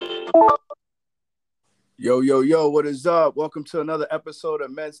Yo, yo, yo, what is up? Welcome to another episode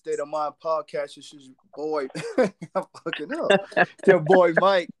of Men's State of Mind Podcast. This is your boy. I'm fucking up. It's your boy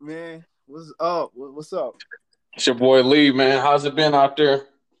Mike, man. What's up? What's up? It's your boy Lee, man. How's it been out there?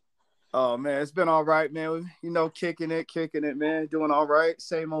 Oh man, it's been all right, man. Kicking it, man. Doing all right.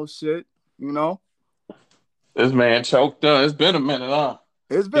 Same old shit, you know. This man choked up. It's been a minute, huh?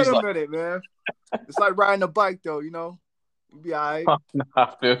 It's been He's a like, minute, man. It's like riding a bike though, you know. You be all right.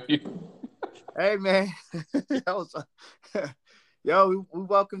 I feel you. Hey man. Yo, we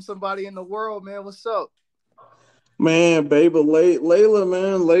welcome somebody in the world, man. What's up? Man, baby, Layla,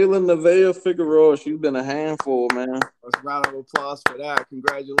 man. Layla Nevaeh Figueroa. She's been a handful, man. Let's round of applause for that.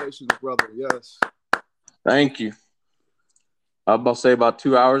 Congratulations, brother. Yes. Thank you. I'm about to say about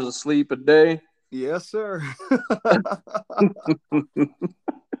 2 hours of sleep a day. Yes, sir.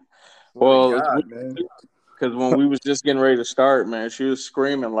 Well, God, man. because when we was just getting ready to start, man, she was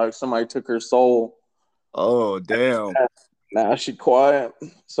screaming like somebody took her soul. Oh, damn. Now she quiet.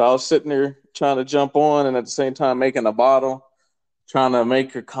 So I was sitting there trying to jump on and at the same time making a bottle, trying to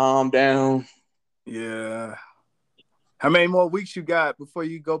make her calm down. Yeah. How many more weeks you got before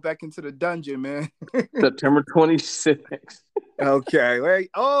you go back into the dungeon, man? September 26th. Okay. Wait.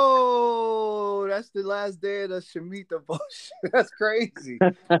 Oh, that's the last day of the Shemitah bullshit. That's crazy.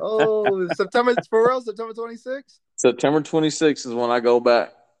 Oh, September 26th? September 26th is when I go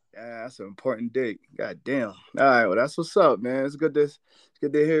back. Yeah, that's an important date. God damn. All right, well, that's what's up, man. It's good to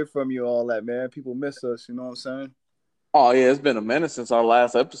hear from you, all that, man. People miss us, you know what I'm saying? Oh, yeah, it's been a minute since our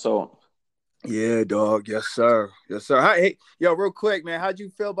last episode. Yeah, dog. Yes, sir. Yes, sir. Hey, yo, real quick, man. How'd you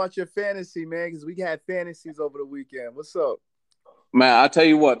feel about your fantasy, man? Because we had fantasies over the weekend. What's up? Man, I tell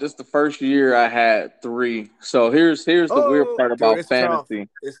you what, this is the first year I had three. So here's the weird Oh, part dude, about it's tough. fantasy.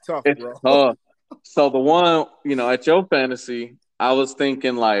 It's tough, It's bro. tough. So the one, at your fantasy, I was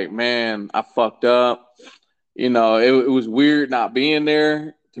thinking like, man, I fucked up. It was weird not being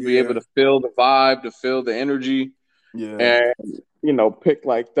there to be able Yeah, to feel the vibe, to feel the energy. yeah, And pick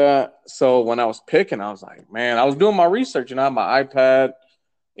like that. So when I was picking, I was like, man, I was doing my research, I had my iPad,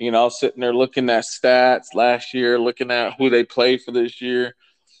 I was sitting there looking at stats last year, looking at who they played for this year,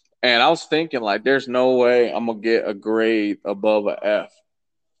 and I was thinking like, there's no way I'm gonna get a grade above a F.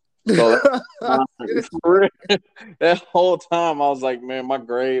 So that whole time I was like, man, my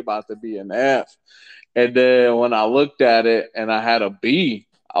grade about to be an F. And then when I looked at it and I had a B,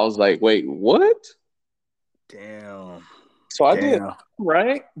 I was like, wait, what? Damn, So I did damn.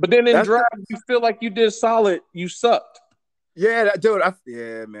 right, but then in That's drive, you feel like you did solid. You sucked. yeah, dude.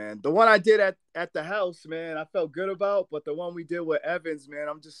 Yeah, man. The one I did at the house, man, I felt good about. But the one we did with Evans, man,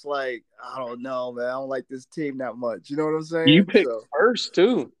 I'm just like, I don't know, man. I don't like this team that much. You know what I'm You saying? picked So first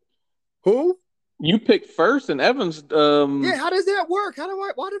too. who? You picked first, and Evans. Yeah, how does that work? How do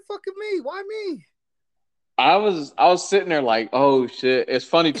I? Why the fucking me? Why me? I was sitting there like, oh shit. It's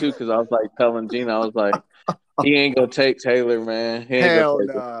funny too because I was like telling Gina, I was like, he ain't gonna take Taylor, man. He ain't gonna Hell take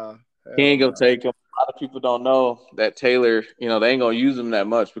him. nah. He Hell ain't gonna nah. take him. A lot of people don't know that Taylor. They ain't gonna use him that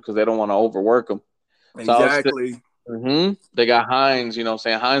much because they don't want to overwork him. So I was Exactly. They got Hines,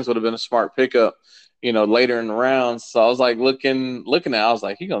 saying Hines would have been a smart pickup, later in the rounds. So I was like looking at, I was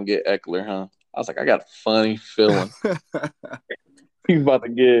like, he gonna get Eckler, huh? I was like, I got a funny feeling he's about to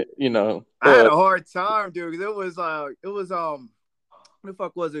get, I had a hard time, dude. It was what the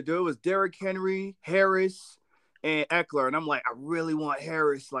fuck was it, dude? It was Derrick Henry, Harris, and Eckler. And I'm like, I really want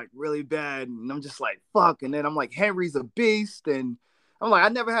Harris like really bad. And I'm just like, fuck. And then I'm like, Henry's a beast. And I'm like, I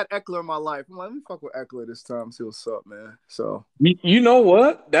never had Eckler in my life. I'm like, let me fuck with Eckler this time, see what's up, man. So you know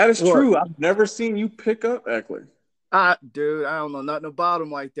what? That is what? true. I've never seen you pick up Eckler. Dude, I don't know nothing about him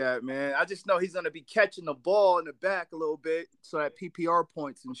like that, man. I just know he's gonna be catching the ball in the back a little bit, so that PPR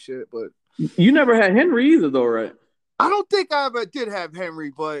points and shit. But You never had Henry either, though, right? I don't think I ever did have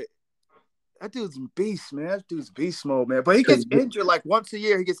Henry, but that dude's beast, man. That dude's beast mode, man. But he gets injured like once a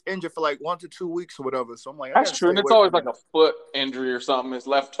year. He gets injured for like 1 to 2 weeks or whatever. So I'm like, I That's gotta true, stay and it's away always from like him. a foot injury or something. His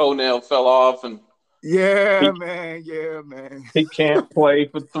left toenail fell off, and Yeah, he, man. Yeah, man. he can't play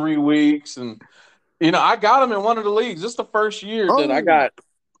for 3 weeks. And I got him in one of the leagues. This is the first year that I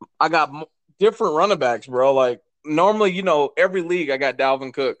Oh. got different running backs, bro. Like normally, every league I got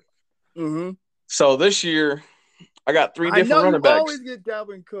Dalvin Cook. Mm-hmm. So this year I got three I different know you running backs. always get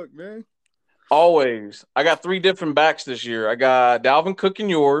Dalvin Cook, man. Always, I got three different backs this year. I got Dalvin Cook and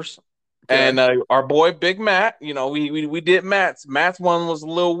yours, Okay. and our boy Big Matt. We did Matt's. Matt's one was a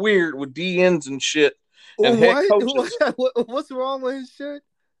little weird with DNs and shit and head What? coaches. What's wrong with his shit?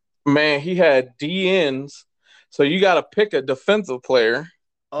 Man, he had DNs. So you got to pick a defensive player.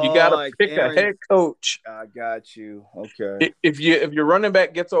 You Oh, got to like pick a Aaron. head coach. I got you. Okay. If your running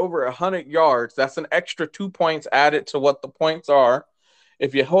back gets over 100 yards, that's an extra 2 points added to what the points are.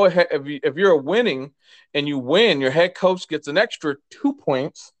 If you're winning and you win, your head coach gets an extra 2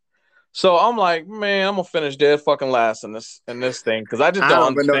 points. So I'm like, man, I'm gonna finish dead fucking last in this thing because I just I don't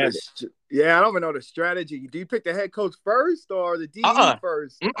don't even know understand it. this. Yeah, I don't even know the strategy. Do you pick the head coach first or the DE Uh-uh.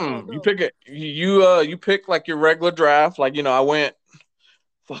 first? I don't You know. pick it. You pick like your regular draft. Like I went.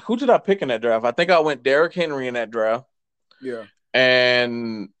 Fuck, who did I pick in that draft? I think I went Derrick Henry in that draft, Yeah.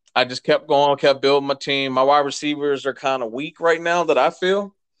 and I just kept going, kept building my team. My wide receivers are kind of weak right now that I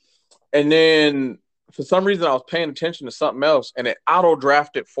feel. And then for some reason, I was paying attention to something else, and it auto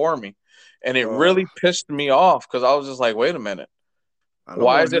drafted for me, and it Oh, really pissed me off because I was just like, wait a minute, I don't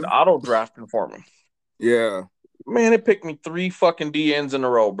why is it wonder. auto drafting for me? Yeah. Man, it picked me three fucking DNs in a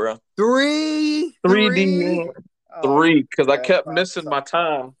row, bro. Three, Three three. DNs, Oh, you three, because I gonna have kept a missing my tough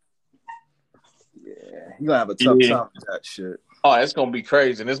time. time. Yeah, you gonna have a tough Yeah. time with that shit. Oh, it's gonna be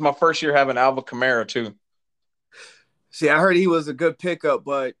crazy. And this is my first year having Alvin Kamara too. See, I heard he was a good pickup,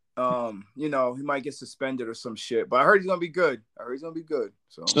 but he might get suspended or some shit. But I heard he's gonna be good. I heard he's gonna be good.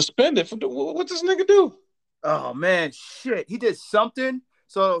 So, Suspended for what this nigga do? oh man, shit, he did something.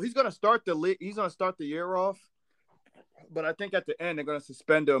 So he's gonna start he's gonna start the year off. But I think at the end they're gonna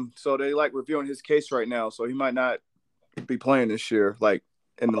suspend him. So they like reviewing his case right now. So he might not be playing this year, like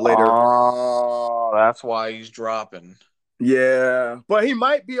in the later. Oh, that's why he's dropping. Yeah, but he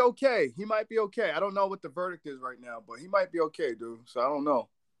might be okay. He might be okay. I don't know what the verdict is right now, but he might be okay, dude. So I don't know.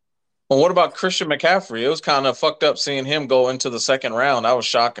 Well, what about Christian McCaffrey? It was kind of fucked up seeing him go into the second round. That was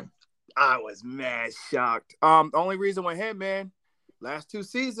shocking. I was mad shocked. The only reason with him, man, last 2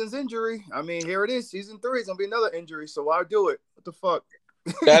 seasons injury. I mean, here it is, season 3. It's gonna be another injury. So why do it? What the fuck?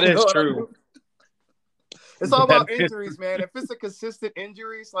 That You is know what I true. mean? It's all That about is, injuries, man. If it's a consistent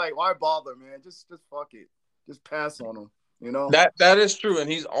injury, it's like why bother, man? Just fuck it. Just pass on him. You know? that is true, and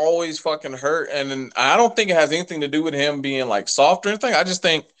he's always fucking hurt. And I don't think it has anything to do with him being like soft or anything. I just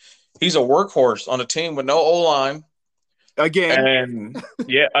think he's a workhorse on a team with no O line. Again. And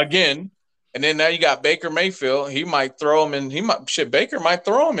yeah, again. And then now you got Baker Mayfield. He might throw him in. Baker might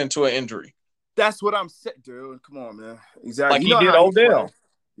throw him into an injury. That's what I'm saying, dude. Come on, man. Exactly. Like You he know did how he Odell. play.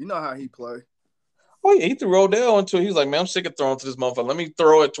 You know how he play. Oh yeah, he threw Odell into it. He's like, man, I'm sick of throwing to this motherfucker. Let me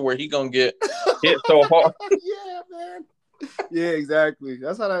throw it to where he gonna get hit so hard. Yeah, man. Yeah, exactly.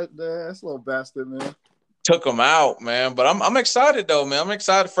 That's how that's a little bastard, man. Took him out, man. But I'm excited though, man. I'm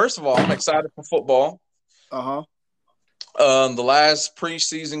excited. First of all, I'm excited for football. Uh-huh. The last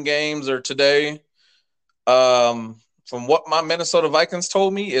preseason games are today. From what my Minnesota Vikings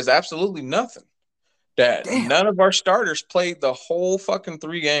told me is absolutely nothing. That Damn. none of our starters played the whole fucking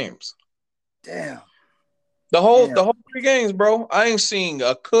 3 games. Damn. The whole 3 games, bro. I ain't seen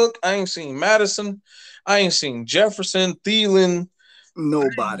a Cook. I ain't seen Madison. I ain't seen Jefferson, Thielen.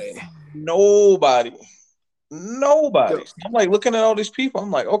 Nobody. Nobody. I'm like looking at all these people.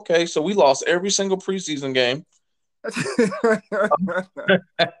 I'm like, okay, so we lost every single preseason game.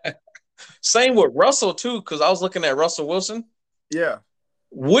 Same with Russell too, because I was looking at Russell Wilson. Yeah.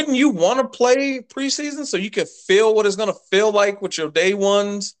 Wouldn't you want to play preseason so you could feel what it's going to feel like with your day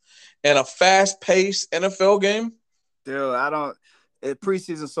ones and a fast-paced NFL game? Dude,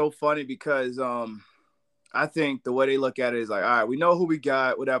 preseason's so funny because I think the way they look at it is like, all right, we know who we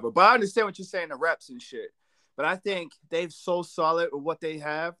got, whatever. But I understand what you're saying, the reps and shit. But I think they're so solid with what they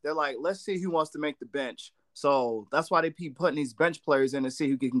have. They're like, let's see who wants to make the bench. So that's why they keep putting these bench players in to see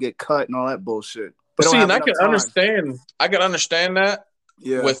who can get cut and all that bullshit. But see, and I can understand that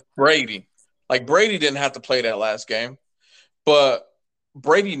with Brady. Like Brady didn't have to play that last game, but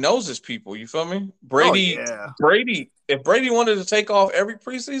Brady knows his people. You feel me? Brady, if Brady wanted to take off every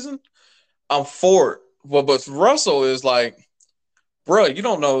preseason, I'm for it. But Russell is like, bro, you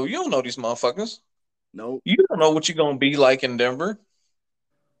don't know these motherfuckers. Nope. You don't know what you're gonna be like in Denver.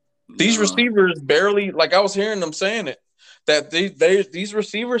 These receivers barely, like I was hearing them saying it, that these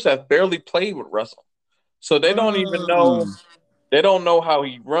receivers have barely played with Russell, so they don't even know. They don't know how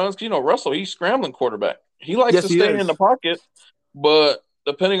he runs. You know, Russell, he's scrambling quarterback. He likes to stay in the pocket, but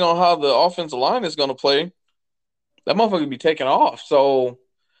depending on how the offensive line is going to play, that motherfucker will be taking off. So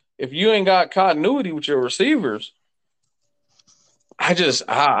if you ain't got continuity with your receivers, I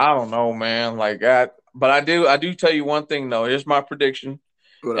don't know, man. But I do tell you one thing though. Here's my prediction.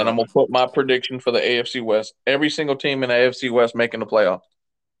 And I'm going to put my prediction for the AFC West. Every single team in the AFC West making the playoffs.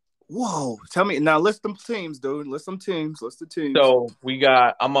 Whoa. Tell me. Now, list them teams, dude. List the teams. So, we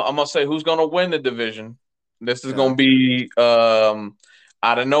got – I'm going to say who's going to win the division. This is going to be out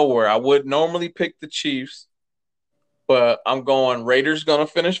of nowhere. I would normally pick the Chiefs, but I'm going Raiders gonna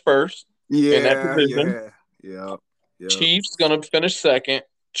finish first in that Yeah, division. yeah, yeah, yeah. Chiefs gonna finish second.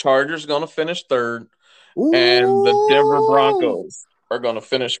 Chargers gonna finish third, and the Denver Ooh, Broncos are gonna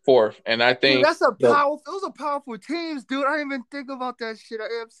finish fourth. And I dude, think those are powerful teams, dude. I didn't even think about that shit at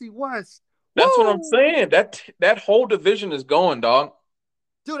AFC West. that's what I'm Woo, saying. That whole division is going, dog.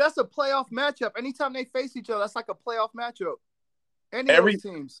 dude, that's a playoff matchup. Anytime they face each other, that's like a playoff matchup. Any of those Every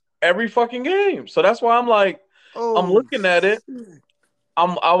teams. every fucking game. So that's why I'm like, I'm Oh looking at it. shit. I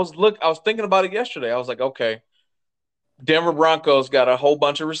was thinking about it yesterday. I was like, okay, Denver Broncos got a whole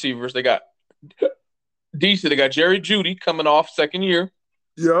bunch of receivers. They got decent. They got Jerry Judy coming off second year.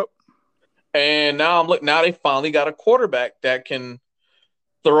 Yep. And now I'm looking. Now they finally got a quarterback that can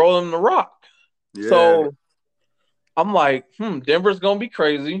throw them the rock. Yeah. So I'm like, Denver's gonna be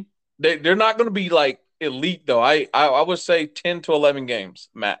crazy. They're not gonna be like elite though. I would say 10 to 11 games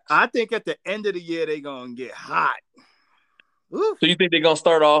max. I think at the end of the year they're gonna get hot. Oof. So you think they're gonna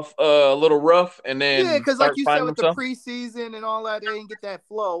start off a little rough and Yeah, then because like start you said finding with the themselves? preseason and all that, they didn't get that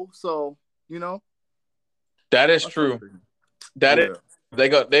flow. So, you know, That is that's what I'm true. thinking. That is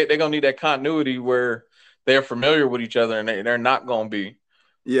Yeah. they're gonna need that continuity where they're familiar with each other and they're not gonna be.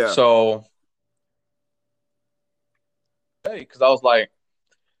 Yeah. So hey, because I was like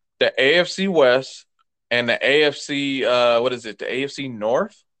the AFC West and the AFC what is it, the AFC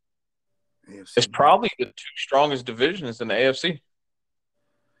North? It's AFC North. probably the two strongest divisions in the AFC.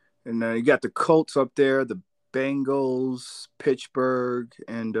 And you got the Colts up there, the Bengals, Pittsburgh,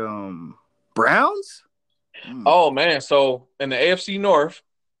 and Browns. Oh man, so in the AFC North,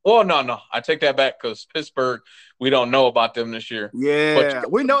 well, no, I take that back because Pittsburgh, we don't know about them this year. But you Yeah,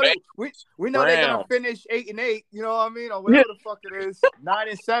 got we the know Bengals, we know they're gonna Browns. finish 8-8. You know what I mean, or Yeah. whatever the fuck it is,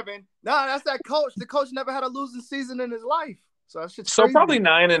 9-7. Nah, that's that coach. The coach never had a losing season in his life, so that shit's So crazy to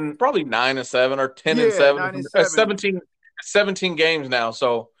me. probably 9-7 or 10 and Yeah, 7. 9-7. 17 games now,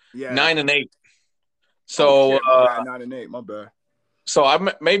 so Yeah. 9-8. Oh So shit, my bad. 9-8. My bad. so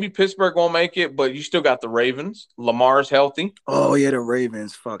maybe Pittsburgh won't make it, but you still got the Ravens. Lamar's healthy. Oh yeah, the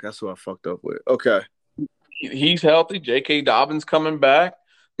Ravens. Fuck, that's what I fucked up with. Okay. He's healthy. J.K. Dobbins coming back.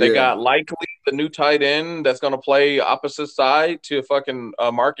 They Yeah. got likely the new tight end that's going to play opposite side to fucking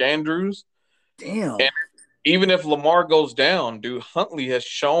Mark Andrews. Damn. And even if Lamar goes down, dude, Huntley has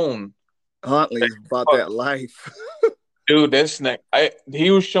shown. Huntley's about that life. Dude,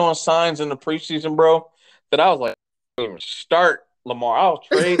 he was showing signs in the preseason, bro, that I was like, start Lamar. I'll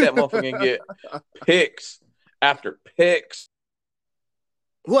trade that motherfucker and get picks after picks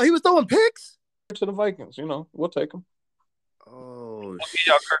Well, he was throwing picks. to the Vikings. You know, we'll take them. Oh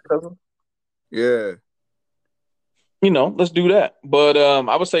Yeah. yeah. You know, let's do that. But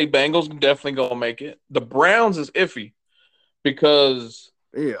I would say Bengals definitely gonna make it. The Browns is iffy because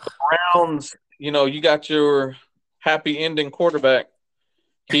Yeah. Browns, you know, you got your happy ending quarterback.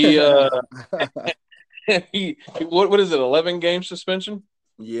 He what is it, 11 game suspension?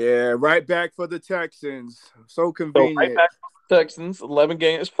 Yeah, right back for the Texans. So So convenient. right back to the Texans, 11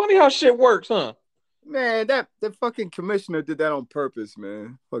 games. It's funny how shit works, huh? Man, that fucking commissioner did that on purpose,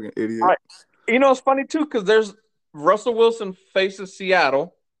 man. Fucking idiot. Right. You know, it's funny too, because there's Russell Wilson faces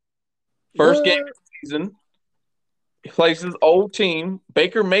Seattle. First game of the season. He plays his old team.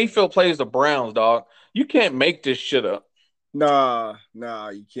 Baker Mayfield plays the Browns, dog. You can't make this shit up. Nah,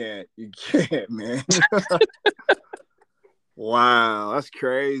 you can't. You can't, man. Wow, that's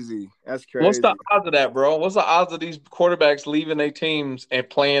crazy. That's crazy. What's the odds of that, bro? What's the odds of these quarterbacks leaving their teams and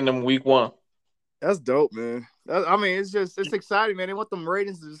playing them week one? That's dope, man. I mean, it's exciting, man. They want them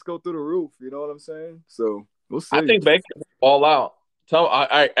ratings to just go through the roof. You know what I'm saying? So we'll see. I think Baker will all out.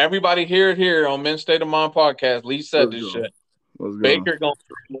 Everybody hear it here on Men's State of Mind podcast. Lee said this shit. Baker going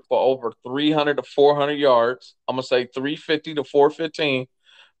to throw for over 300 to 400 yards. I'm going to say 350 to 415.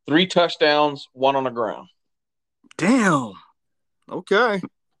 3 touchdowns, 1 on the ground. Damn. Okay.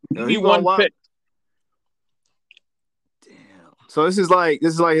 He one pick. Damn. So this is like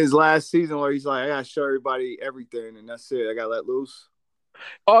his last season where he's like, I gotta show everybody everything, and that's it. I gotta let loose.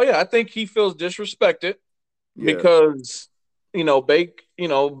 Oh yeah, I think he feels disrespected because you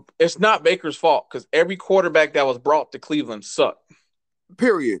know it's not Baker's fault because every quarterback that was brought to Cleveland sucked.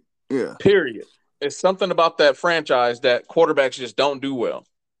 Period. Yeah. Period. It's something about that franchise that quarterbacks just don't do well.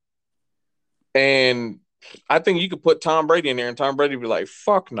 And I think you could put Tom Brady in there and Tom Brady would be like,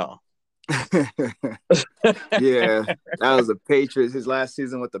 fuck no. Yeah. That was the Patriots, his last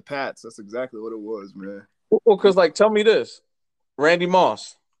season with the Pats. That's exactly what it was, man. Well, because tell me this. Randy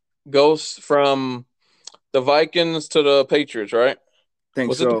Moss goes from the Vikings to the Patriots, right?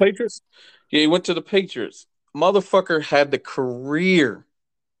 Was it the Patriots? Yeah, he went to the Patriots. Motherfucker had the career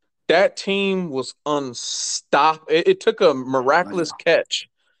that team was unstoppable. It took a I miraculous know. catch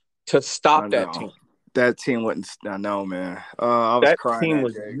to I stop that know. team. That team wouldn't. I know, man. I was That crying team that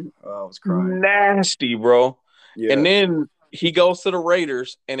was day. I was crying. nasty, bro. And Yeah. then he goes to the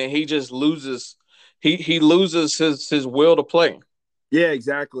Raiders, and then he just loses. He loses his will to play. Yeah.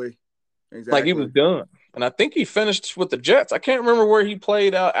 Exactly. Like he was Exactly. done. And I think he finished with the Jets. I can't remember where he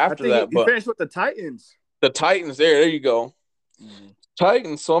played out I after think he, that, he but finished with the Titans. the Titans. There you go. Mhm.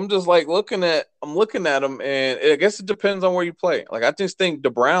 Titans. So I'm just like looking at them, and I guess it depends on where you play. Like I just think the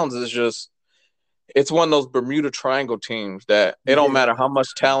Browns is just it's one of those Bermuda Triangle teams that it don't Yeah. matter how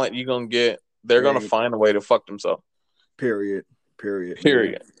much talent you're gonna get, they're They gonna ain't. find a way to fuck themselves. Period. Period, man.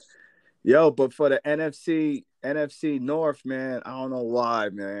 Period. Yo, but for the NFC North, man, I don't know why,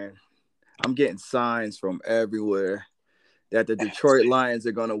 man. I'm getting signs from everywhere that the Detroit Lions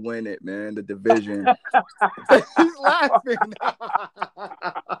are gonna win it, man. The division. He's laughing.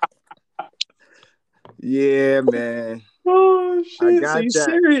 Yeah, man. Oh I shit! So got you that.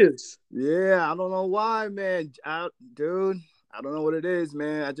 serious? Yeah, I don't know why, man. Dude, I don't know what it is,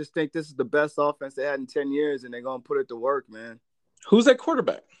 man. I just think this is the best offense they had in 10 years, and they're gonna put it to work, man. Who's that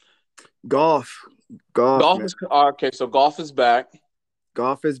quarterback? Goff. Goff, Golf man. is okay. So Golf is back.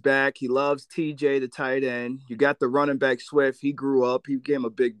 Goff is back. He loves TJ, the tight end. You got the running back Swift. He grew up. He became a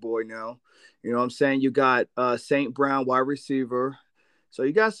big boy now. You know what I'm saying? You got St. Brown, wide receiver. So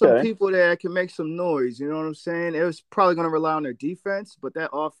you got some Okay. people there that can make some noise. You know what I'm saying? It was probably going to rely on their defense, but that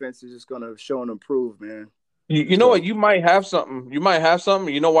offense is just going to show and improve, man. You know what? So, You might have something. You might have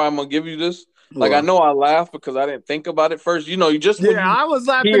something. You know why I'm gonna give you this? Like I well, know I laugh because I didn't think about it first. You know, you just when yeah, you I was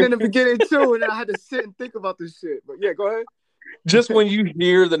laughing hear in the beginning too, and I had to sit and think about this shit. But yeah, go ahead. just when you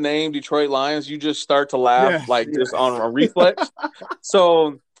hear the name Detroit Lions, you just start to laugh Yes, like just on yes. a reflex.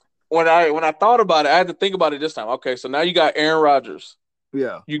 So when I thought about it, I had to think about it this time. Okay, so now you got Aaron Rodgers.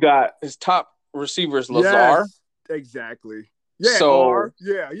 Yeah. You got his top receivers, Lazar. Yes, exactly. Yeah, So R.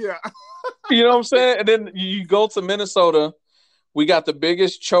 Yeah, yeah. you know what I'm saying? And then you go to Minnesota. We got the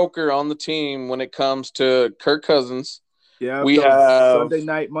biggest choker on the team when it comes to Kirk Cousins. Yeah, We those have Sunday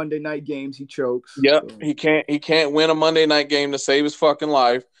night, Monday night games, he chokes. yep, So. he can't win a Monday night game to save his fucking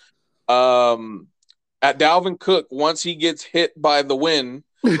life. Um at Dalvin Cook, once he gets hit by the wind,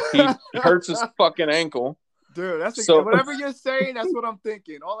 he hurts his fucking ankle. Dude, So whatever you're saying, that's what I'm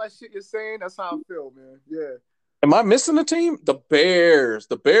thinking. All that shit you're saying, that's how I feel, man. Yeah. am I missing a team? The Bears.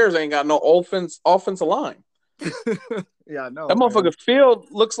 The Bears ain't got no offensive line. Yeah, I know, That man. motherfucker Field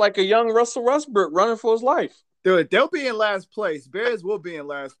looks like a young Russell Westbrook running for his life. Dude, they'll be in last place. Bears will be in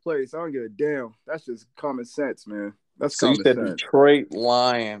last place. I don't give a damn. That's just common sense, man. That's So you common said sense. Detroit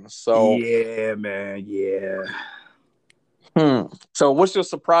Lions. So Yeah, man. Yeah. So what's your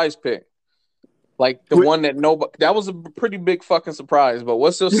surprise pick? Like the one that nobody that was a pretty big fucking surprise, but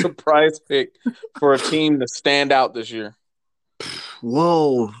what's your surprise pick for a team to stand out this year?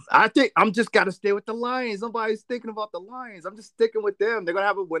 Whoa. I think I'm just got to stay with the Lions. Nobody's thinking about the Lions. I'm just sticking with them. They're going to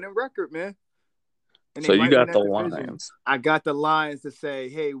have a winning record, man. And So they you might win got the that division. Lions. I got the Lions to say,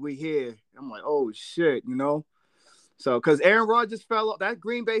 hey, we here. I'm like, oh, shit, you know? So, because Aaron Rodgers fell off. That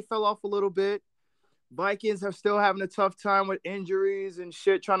Green Bay fell off a little bit. Vikings are still having a tough time with injuries and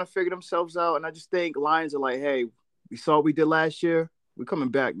shit, trying to figure themselves out. And I just think Lions are like, hey, we saw what we did last year. We're coming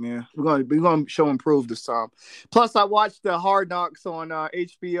back, man. We're gonna show improve this time. Plus, I watched the Hard Knocks on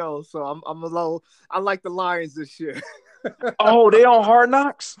HBO, so I'm a little. I like the Lions this year. Oh, they on Hard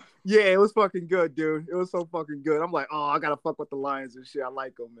Knocks? Yeah, it was fucking good, dude. It was so fucking good. I'm like, oh, I gotta fuck with the Lions and shit. I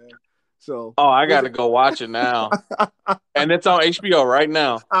like them, man. So, Oh, I got to go watch it now. And it's on HBO right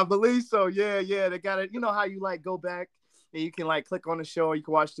now. I believe so. Yeah, yeah. They got it. You know how you like go back and you can like click on the show, you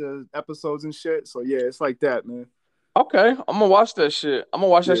can watch the episodes and shit. So yeah, it's like that, man. Okay, I'm gonna watch that shit. I'm gonna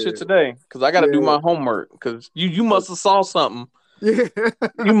watch that shit Yeah, today because I got to do yeah, my homework. Because you must have saw something. yeah.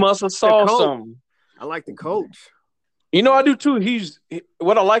 You must have The saw coach. something. I like the coach. You know, I do too.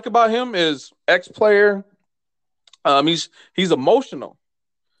 What I like about him is ex-player. He's emotional,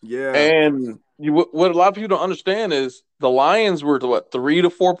 Yeah. and what a lot of people don't understand is the Lions were 3 to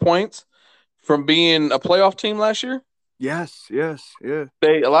 4 points from being a playoff team last year. Yes. Yes. Yeah.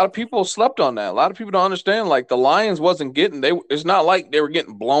 A lot of people slept on that. A lot of people don't understand. Like the Lions wasn't getting. It's not like they were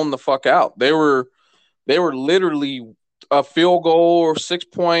getting blown the fuck out. They were literally a field goal or 6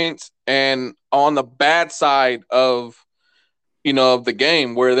 points, and on the bad side of of the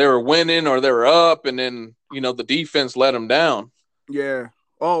game where they were winning or they were up, and then the defense let them down. Yeah.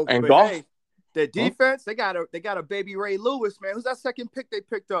 Oh, And but Golf, hey, the defense, they got a baby Ray Lewis, man. Who's that second pick they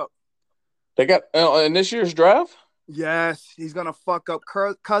picked up? they got in this year's draft. Yes, he's gonna fuck up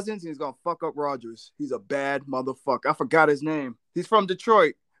Cousins. And he's gonna fuck up Rodgers. He's a bad motherfucker. I forgot his name. He's from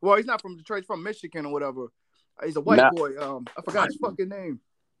Detroit. Well, he's not from Detroit. He's from Michigan or whatever. He's a white Now, boy. I forgot his fucking name.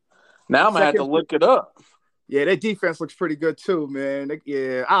 now I'm gonna have to Second. look it up. Yeah, their defense looks pretty good too, man.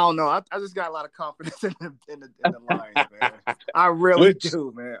 Yeah, I don't know. I just got a lot of confidence in the Lions, man. I really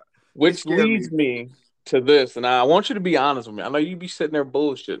do, man. Which leads me to this, and I want you to be honest with me. I know you be sitting there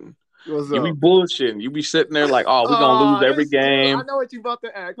bullshitting. What's you up? be bullshitting. You be sitting there like, oh, we're gonna lose every game. I know what you about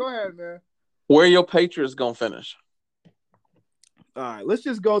to add. Go ahead, man. Where your Patriots gonna finish? All right, let's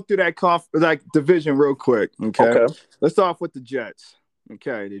just go through that division real quick. Okay. Let's start off with the Jets.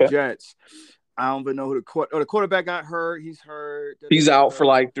 Okay, the Jets. I don't even know who the quarterback got hurt. He's hurt. He's out for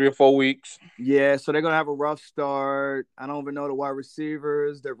like 3 or 4 weeks. Yeah, so they're gonna have a rough start. I don't even know the wide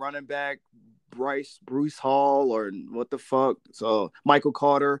receivers. Their running back, Bruce Hall, or what the fuck. So Michael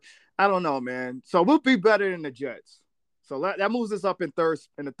Carter. I don't know, man. So we'll be better than the Jets. So that moves us up in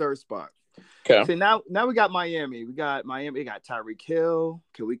the third spot. Okay. See, now we got Miami. We got Tyreek Hill.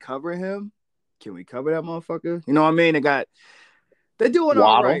 Can we cover him? Can we cover that motherfucker? You know what I mean? They're doing Waddle.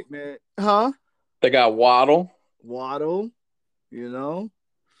 all right, man. Huh? They got Waddle. You know.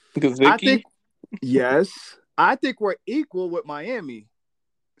 Gesicki. I think we're equal with Miami.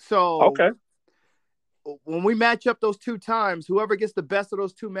 So when we match up those 2 times, whoever gets the best of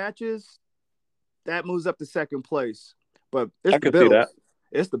those 2 matches, that moves up to second place. But it's the Bills. See that.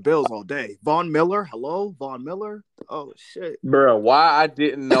 It's the Bills all day. Von Miller. Hello, Von Miller. Oh, shit. Bro, why I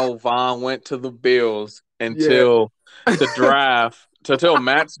didn't know Von went to the Bills until the draft, until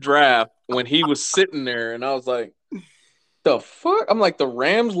Matt's draft, when he was sitting there, and I was like, the fuck? I'm like, the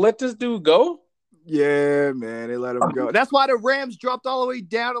Rams let this dude go? Yeah, man, they let him go. That's why the Rams dropped all the way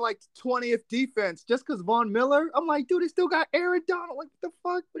down to like 20th defense, just because Von Miller. I'm like, dude, they still got Aaron Donald. Like, what the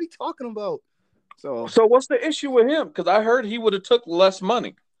fuck? What are you talking about? So what's the issue with him? Because I heard he would have took less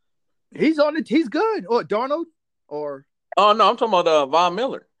money. He's on it. He's good. Or Darnold? Or oh no, I'm talking about Von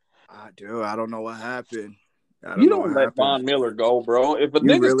Miller. Dude, I don't know what happened. You don't let Von Miller go, bro. If a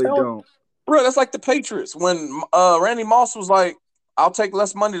nigga's really don't, bro, that's like the Patriots when Randy Moss was like, "I'll take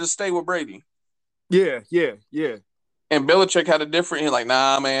less money to stay with Brady." Yeah. And Belichick had a different. He's like,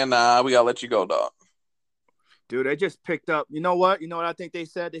 "Nah, man, we gotta let you go, dog." Dude, they just picked up. You know what? I think they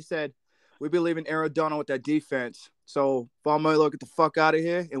said? They said, we believe in Aaron Donald with that defense. So Von Miller, get the fuck out of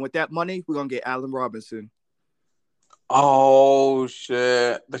here. And with that money, we're gonna get Allen Robinson. Oh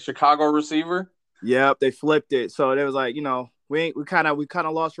shit! The Chicago receiver. Yep, they flipped it. So they was like, we kind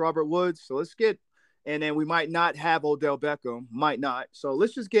of lost Robert Woods. So let's get, and then we might not have Odell Beckham, might not. So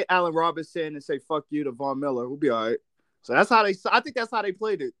let's just get Allen Robinson and say fuck you to Von Miller. We'll be all right. So I think that's how they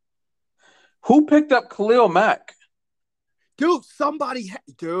played it. Who picked up Khalil Mack? Dude,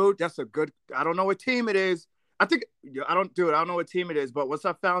 that's a good. I don't know what team it is. I don't know what team it is. But once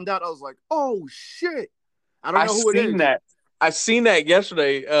I found out, I was like, oh shit. I don't know who it is. I seen that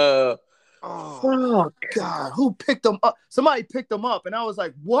yesterday. Oh God, who picked them up? Somebody picked them up, and I was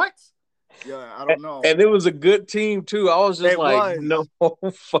like, what? Yeah, I don't know. And it was a good team too. I was just no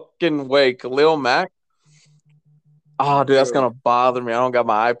fucking way. Khalil Mack. Oh, dude, that's gonna bother me. I don't got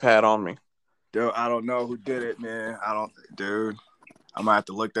my iPad on me. Dude, I don't know who did it, man. Dude. I might have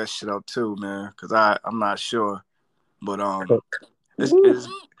to look that shit up too, man, because I'm not sure. But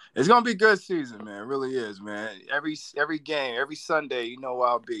it's gonna be a good season, man. It really is, man. Every game, every Sunday, you know where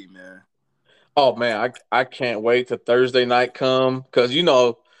I'll be, man. Oh man, I can't wait till Thursday night come, because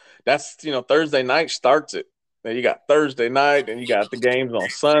that's Thursday night starts it. Then you got Thursday night, and you got the games on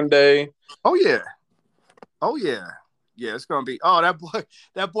Sunday. Oh yeah. Yeah, it's gonna be. Oh,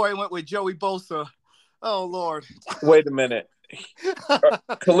 that boy went with Joey Bosa. Oh Lord. Wait a minute.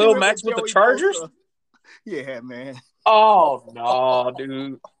 Khalil Mack's with the Chargers? Bosa. Yeah, man. Oh no,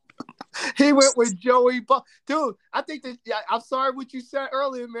 dude. He went with Joey Bosa. Dude, I think I'm sorry what you said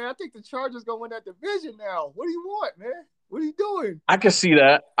earlier, man. I think the Chargers gonna win that division now. What do you want, man? What are you doing? I can see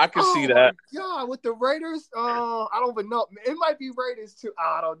that. Yeah, with the Raiders. Oh, I don't even know. It might be Raiders too.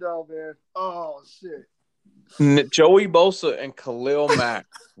 I don't know, man. Oh shit. Joey Bosa and Khalil Mack.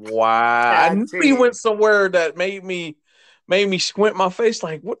 Wow. I knew he went somewhere that made me squint my face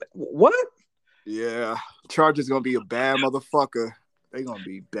like, what? Yeah. Chargers going to be a bad motherfucker. They're going to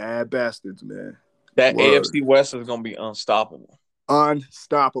be bad bastards, man. That AFC West is going to be unstoppable.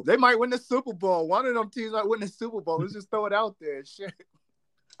 Unstoppable. They might win the Super Bowl. One of them teams might win the Super Bowl. Let's just throw it out there. Shit.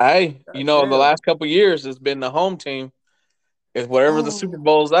 Hey, the last couple of years, it's been the home team. It's wherever the Super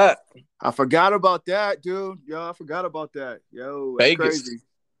Bowl's at. I forgot about that, dude. Yo, I forgot about that. Yo, that's Vegas. Crazy.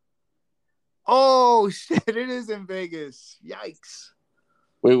 Oh, shit. It is in Vegas. Yikes.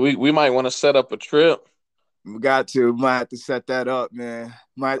 We might want to set up a trip. We got to. Might have to set that up, man.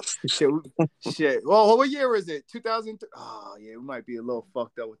 Might shit. Shit. Well, what year is it? 2000. Oh yeah, we might be a little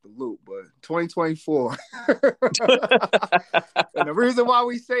fucked up with the loop, but 2024. And the reason why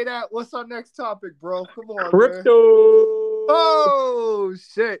we say that, what's our next topic, bro? Come on, Crypto. man. Oh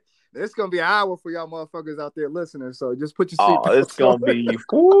shit. It's gonna be an hour for y'all motherfuckers out there listening. So just put your seatbelts on. It's gonna be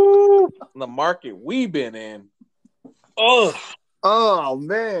the market we been in. Oh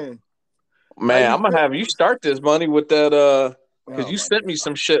man. Man, I'm gonna have you start this money with that because you sent me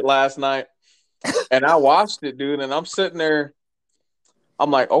some shit last night and I watched it, dude, and I'm sitting there,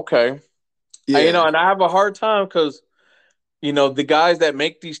 I'm like, okay. Yeah. And I have a hard time because the guys that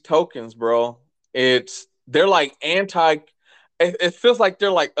make these tokens, bro, they're like it feels like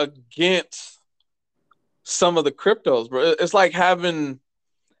they're like against some of the cryptos, bro. It's like having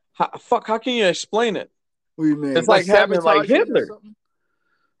how can you explain it? What do you mean? It's like having like Hitler.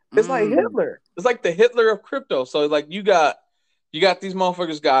 It's like Hitler. It's like the Hitler of crypto. So like you got these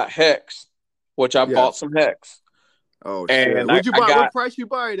motherfuckers got Hex, which I bought some Hex. Oh shit! And what'd you buy? What price you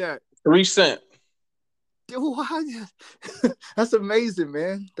buy it at? 3 cents. That's amazing,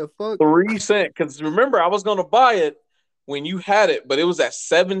 man. The fuck? 3 cents. Because remember, I was gonna buy it when you had it, but it was at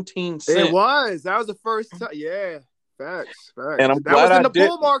 17 cents. It was. That was the first time. Yeah. Facts. And I'm glad that was in the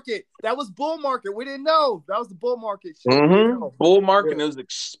bull market. That was bull market. We didn't know. That was the bull market shit. Bull market, it was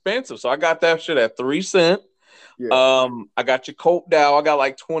expensive. So I got that shit at 3 cents. Yeah. I got your Colt Dow. I got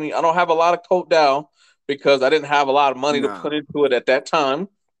like 20. I don't have a lot of Colt Dow because I didn't have a lot of money to put into it at that time.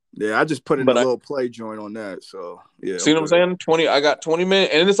 Yeah, I just put in a little play joint on that. So yeah. See what I'm saying? 20. I got 20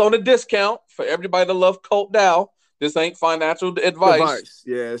 minutes, and it's on a discount for everybody that love Colt Dow. This ain't financial advice.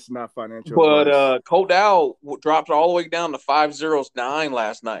 Yeah, it's not financial advice. But Colt Dow dropped all the way down to 509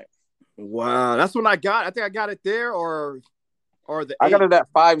 last night. Wow. That's when I got. I think I got it there or the 8. I got it at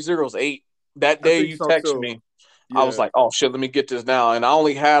 508. That day you texted me. Yeah. I was like, oh shit, let me get this now. And I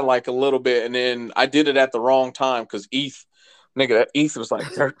only had like a little bit, and then I did it at the wrong time because ETH was like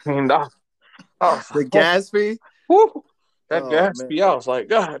 $13. The gas fee? Woo. That gas fee, I was like,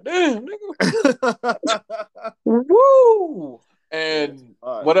 God damn, nigga. Woo! And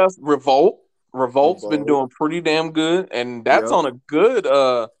what else? Revolt's been doing pretty damn good, and that's on a good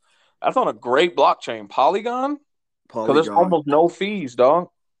that's on a great blockchain. Polygon? Because there's almost no fees, dog.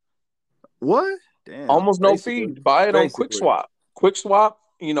 What? Damn. Almost no fees. Buy it on QuickSwap. QuickSwap,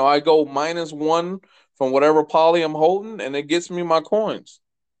 I go -1 from whatever poly I'm holding, and it gets me my coins.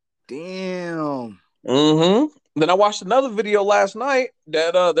 Damn. Then I watched another video last night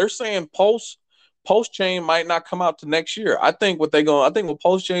that they're saying Post Chain might not come out to next year. I think what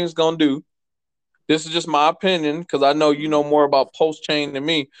Post Chain is gonna do. This is just my opinion because I know you know more about Post Chain than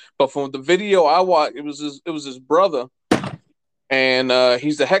me. But from the video I watched, it was his brother, and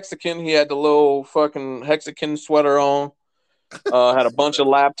he's a Hexagon. He had the little fucking Hexagon sweater on. Had a bunch of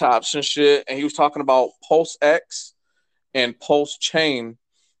laptops and shit, and he was talking about Pulse X and Pulse Chain.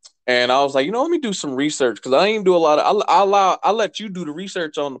 And I was like, let me do some research because I ain't do a lot of. I'll let you do the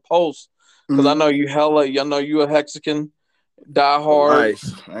research on the Pulse because I know you you a Hexagon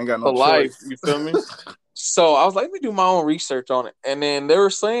diehard. I ain't got no for life. You feel me? So I was like, let me do my own research on it, and then they were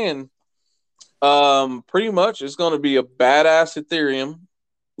saying, pretty much it's going to be a badass Ethereum,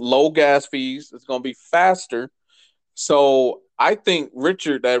 low gas fees. It's going to be faster. So I think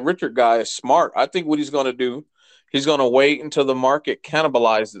Richard guy is smart. I think what he's going to do. He's going to wait until the market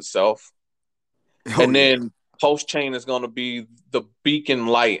cannibalizes itself. And then Post Chain is going to be the beacon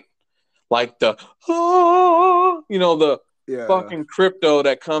light. Like the fucking crypto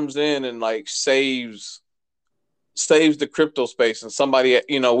that comes in and like saves the crypto space. And somebody,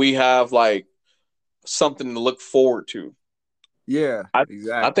 we have like something to look forward to. Yeah,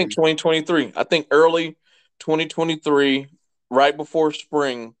 exactly. I think 2023. I think early 2023, right before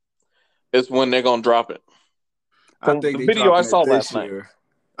spring, is when they're going to drop it. I think the video I saw last night.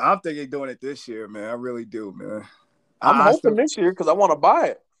 I think they're doing it this year, man. I really do, man. I'm hoping this year because I want to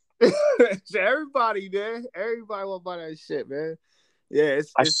buy it. Everybody, man. Everybody want to buy that shit, man. Yeah,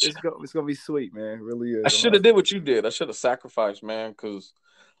 it's gonna be sweet, man. It really is. I should have did what you did. I should have sacrificed, man, because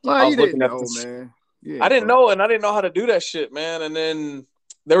I was looking at this, man. I didn't know, and I didn't know how to do that shit, man. And then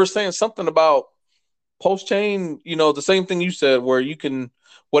they were saying something about Post Chain, the same thing you said, where you can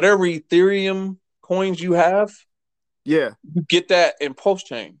whatever Ethereum coins you have. Yeah, you get that in Post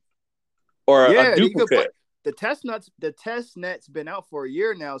Chain or a duplicate. The testnet's been out for a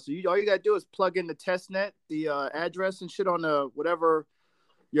year now, so all you gotta do is plug in the testnet, the address and shit on whatever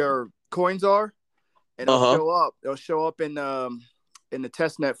your coins are, and it'll show up. It'll show up in in the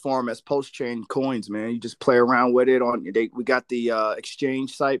testnet form as post chain coins, man. You just play around with it on. We got the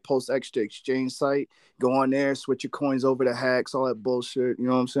exchange site, post extra exchange site. Go on there, switch your coins over to Hex, all that bullshit. You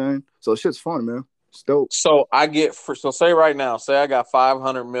know what I'm saying? So shit's fun, man. It's dope. So I get so say right now, say I got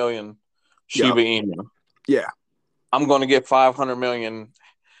 500 million Shiba Inu. Yeah. I'm going to get 500 million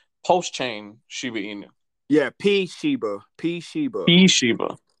post chain Shiba Inu. Yeah, P Shiba. P Shiba.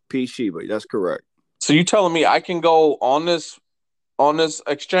 That's correct. So you telling me I can go on this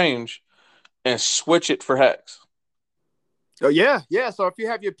exchange and switch it for Hex? Oh yeah. So if you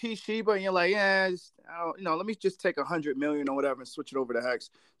have your P Shiba and you're like, let me just take 100 million or whatever and switch it over to Hex.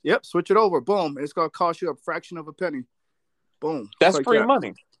 Yep, switch it over. Boom. It's gonna cost you a fraction of a penny. Boom. That's like free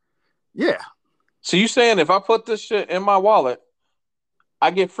money. Yeah. So you saying if I put this shit in my wallet, I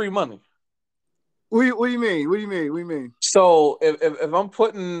get free money? What do you mean? So if I'm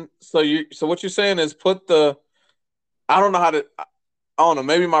putting, so what you're saying is put the, I don't know,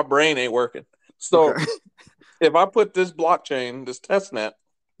 maybe my brain ain't working. So if I put this blockchain, this testnet.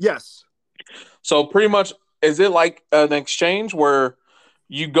 Yes. So pretty much, is it like an exchange where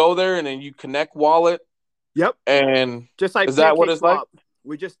you go there and then you connect wallet? Yep. And just like is that what it's swap.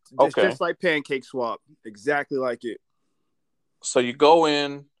 like? It's just like Pancake Swap. Exactly like it. So you go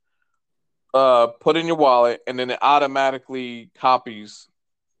in, put in your wallet, and then it automatically copies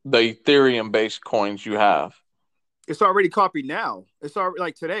the Ethereum based coins you have. It's already copied now. It's already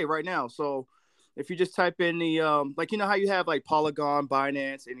like today, right now. So if you just type in the like, you know how you have like Polygon,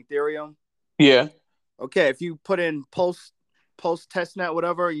 Binance, and Ethereum? Yeah. Okay, if you put in post testnet,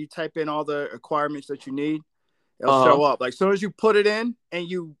 whatever, you type in all the requirements that you need, it'll show up. Like as soon as you put it in and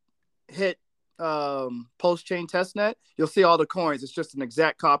you hit post chain testnet, you'll see all the coins. It's just an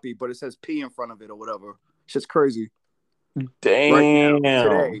exact copy, but it says P in front of it or whatever. It's just crazy. Damn. Right now,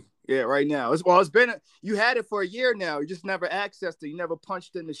 today. Yeah, right now. It's been you had it for a year now. You just never accessed it. You never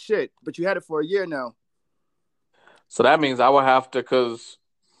punched in the shit, but you had it for a year now. So that means I will have to, because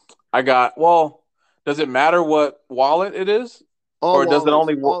does it matter what wallet it is? All or wallets, does it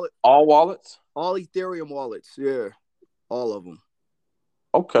only all wallets? All Ethereum wallets, yeah. All of them.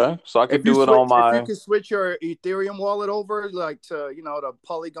 Okay, so I could do it on my. If you can switch your Ethereum wallet over, like to the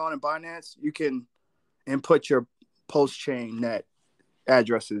Polygon and Binance, you can input your post chain net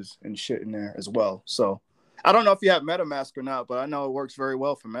addresses and shit in there as well. So I don't know if you have MetaMask or not, but I know it works very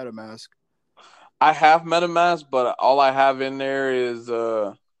well for MetaMask. I have MetaMask, but all I have in there is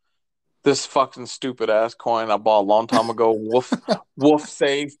this fucking stupid ass coin I bought a long time ago. Wolf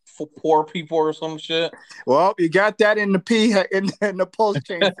save for poor people or some shit. Well, you got that in the in the post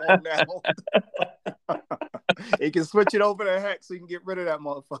chain form now. You can switch it over to Hex so you can get rid of that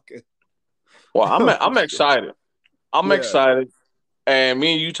motherfucker. Well, I'm excited. I'm excited. And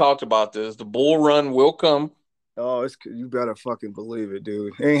me and you talked about this. The bull run will come. Oh, you better fucking believe it,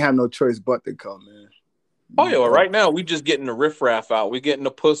 dude. It ain't have no choice but to come, man. Oh, yeah, right now we just getting the riffraff out. We getting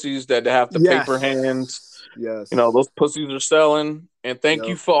the pussies that have the paper hands. Yes. Those pussies are selling. And thank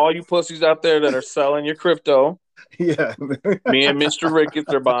you for all you pussies out there that are selling your crypto. Yeah. Me and Mr.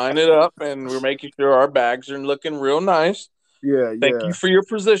 Ricketts are buying it up, and we're making sure our bags are looking real nice. Yeah, Thank you for your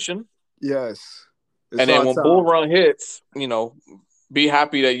position. Yes. And then when bull run hits, be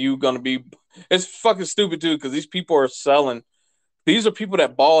happy that you're going to be – it's fucking stupid, too, because these people are selling. These are people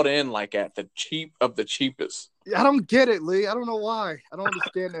that bought in, like, at the cheap of the cheapest. I don't get it, Lee. I don't know why. I don't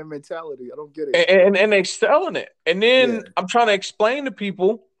understand that mentality. I don't get it. And they're selling it. And then I'm trying to explain to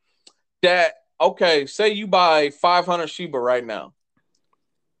people that, okay, say you buy 500 Shiba right now.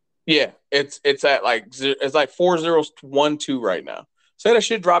 Yeah, it's at like 4012 right now. Say that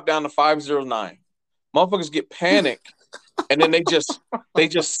shit drop down to 509. Motherfuckers get panicked, and then they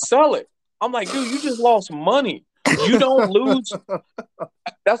just sell it. I'm like, dude, you just lost money. You don't lose.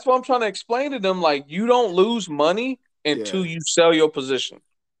 That's what I'm trying to explain to them. Like, you don't lose money until you sell your position.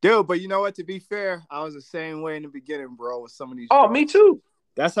 Dude, but you know what? To be fair, I was the same way in the beginning, bro, with some of these. Oh, me too.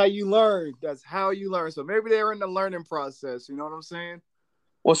 That's how you learn. That's how you learn. So maybe they're in the learning process. You know what I'm saying?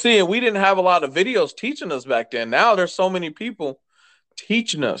 Well, see, and we didn't have a lot of videos teaching us back then. Now there's so many people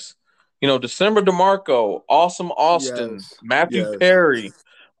teaching us. December DeMarco, Awesome Austin, Matthew Perry,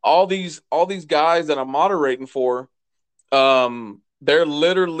 all these guys that I'm moderating for, they're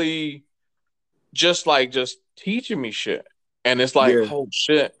literally just teaching me shit. And it's like, oh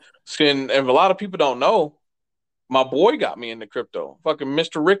shit. And a lot of people don't know, my boy got me into crypto. Fucking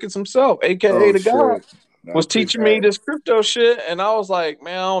Mr. Ricketts himself, aka the guy, was teaching me this crypto shit. And I was like,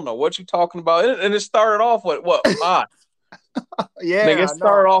 man, I don't know what you talking about. And it started off with what? Pi. It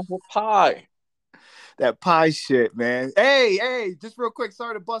started off with Pi. That Pi shit, man. Hey, just real quick.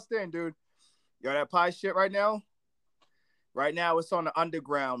 Sorry to bust in, dude. That Pi shit right now. Right now, it's on the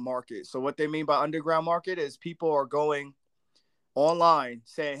underground market. So what they mean by underground market is people are going online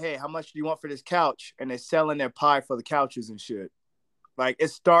saying, "Hey, how much do you want for this couch?" And they're selling their pie for the couches and shit. Like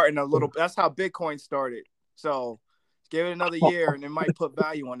it's starting a little. That's how Bitcoin started. So give it another year, and it might put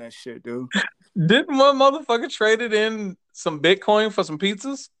value on that shit, dude. Didn't one motherfucker traded in some Bitcoin for some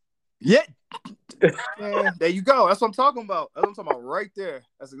pizzas? Yeah. Man, there you go. That's what I'm talking about. That's what I'm talking about right there.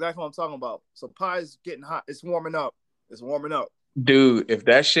 That's exactly what I'm talking about. So pie's getting hot. It's warming up. It's warming up. Dude, if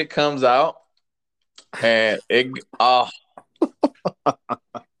that shit comes out and it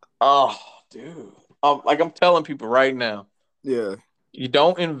oh dude. Like I'm telling people right now, Yeah. you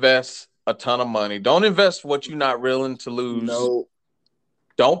don't invest a ton of money. Don't invest what you're not willing to lose. No.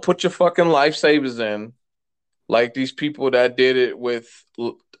 Don't put your fucking life savers in like these people that did it with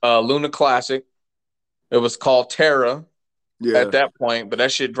Luna Classic. It was called Terra Yeah. at that point, but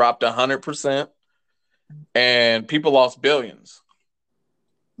that shit dropped 100%, and people lost billions.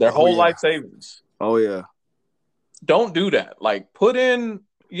 Their whole Yeah. life savings. Oh yeah. Don't do that. Like put in,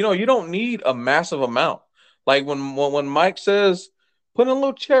 you don't need a massive amount. Like when Mike says, put in a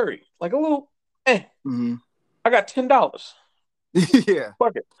little cherry, like a little, Mm-hmm. I got $10. Yeah.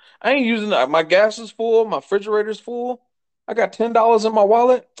 Fuck it. I ain't using that. My gas is full. My refrigerator's full. I got $10 in my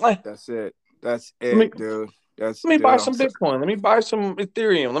wallet. That's it. That's Let me it, dude. That's let me buy dude. some Bitcoin. Let me buy some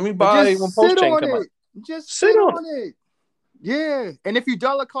Ethereum. Let me But buy when just sit Postchain on come out. it. Just Sit sit on it. on it. Yeah. And if you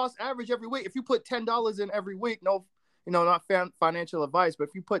dollar cost average every week, if you put $10 in every week, no, not financial advice, but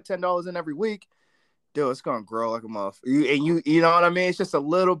if you put $10 in every week, dude, it's gonna grow like a muff. You know what I mean? It's just a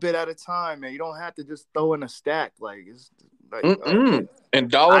little bit at a time, man. You don't have to just throw in a stack. Like it's like And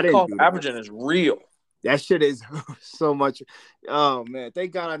dollar I didn't cost do that. averaging is real. That shit is so much. Oh man,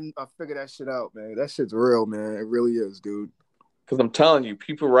 thank God I figured that shit out, man. That shit's real, man. It really is, dude. Because I'm telling you,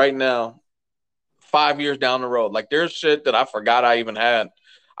 people right now, 5 years down the road, like there's shit that I forgot I even had.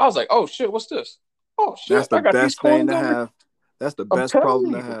 I was like, oh shit, what's this? Oh That's shit, the I got these best thing coins to over. have. That's the I'm best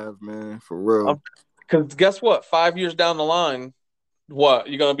problem telling to you. have, man. For real. Because guess what? 5 years down the line, what?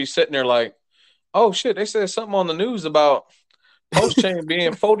 You're going to be sitting there like, oh shit, they said something on the news about Postchain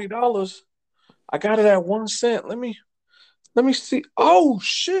being $40. I got it at 1 cent. Let me see. Oh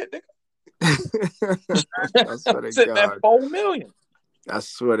shit. I swear to Sitting at God. 4 million. I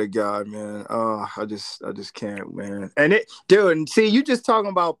swear to God, man. Oh, I just can't, man. And dude, and see, you just talking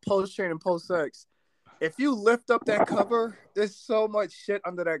about Postchain and PostX. If you lift up that cover, there's so much shit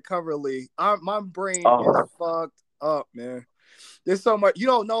under that cover, Lee. My brain is fucked up, man. There's so much. You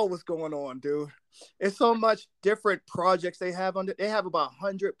don't know what's going on, dude. It's so much different projects they have under. They have about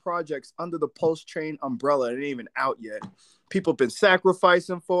 100 projects under the Postchain umbrella. It ain't even out yet. People have been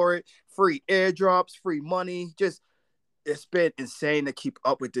sacrificing for it. Free airdrops, free money. Just it's been insane to keep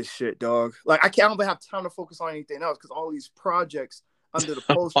up with this shit, dog. Like I don't even have time to focus on anything else because all these projects under the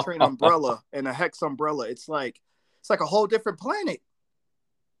Postchain umbrella and the Hex umbrella, it's like a whole different planet.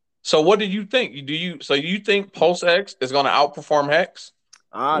 So what do you think? So you think PulseX is going to outperform Hex?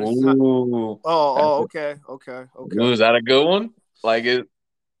 Ooh. Okay. Ooh, is that a good one? Like it?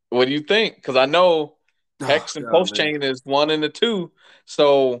 What do you think? Because I know Hex and Postchain is 1 and the 2.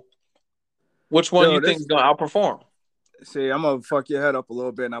 So which one you think is going to outperform? See, I'm gonna fuck your head up a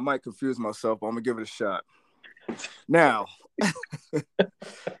little bit, and I might confuse myself, but I'm gonna give it a shot. Now,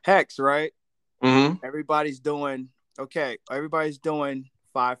 Hex, right? Mm-hmm. Everybody's doing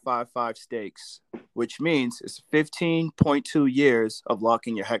 5-5-5 stakes, which means it's 15.2 years of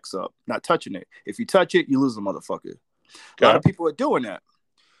locking your Hex up, not touching it. If you touch it, you lose the motherfucker. A lot of people are doing that.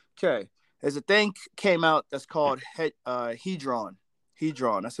 Okay, there's a thing came out that's called Hedron.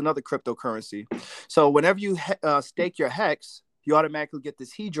 Hedron. That's another cryptocurrency. So whenever you stake your Hex, you automatically get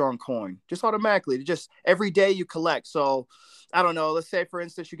this Hedron coin. Just automatically. Just every day you collect. So I don't know. Let's say, for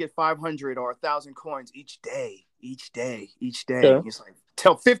instance, you get 500 or 1,000 coins each day. Yeah. It's like,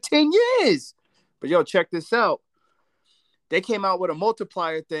 till 15 years. But yo, check this out. They came out with a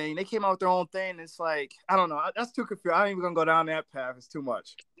multiplier thing. They came out with their own thing. It's like, I don't know. That's too confusing. I ain't even going to go down that path. It's too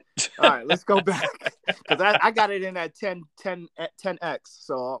much. All right, let's go back. Because I got it in at 10x.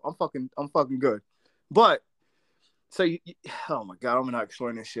 So I'm fucking good. But, so, oh my God, I'm not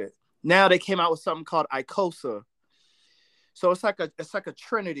exploring this shit. Now they came out with something called ICOSA. So it's like a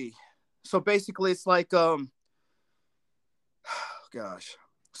trinity. So basically it's like, gosh.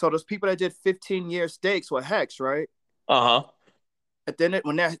 So those people that did 15-year stakes with Hex, right? Uh-huh. And then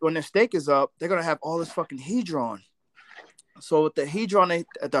when their stake is up, they're gonna have all this fucking Hedron. So with the Hedron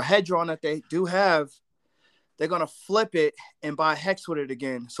that they do have, they're gonna flip it and buy Hex with it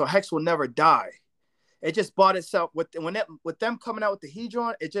again. So Hex will never die. It just bought itself with them coming out with the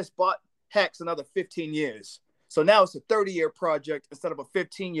Hedron, it just bought Hex another 15 years. So now it's a 30-year project instead of a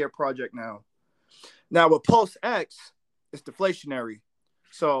 15-year project now. Now with Pulse X, it's deflationary.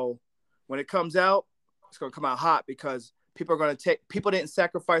 So when it comes out, it's going to come out hot because people didn't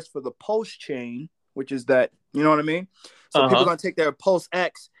sacrifice for the Pulse chain, which is that, you know what I mean? So people are going to take their Pulse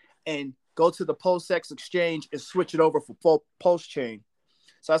X and go to the Pulse X exchange and switch it over for Pulse chain.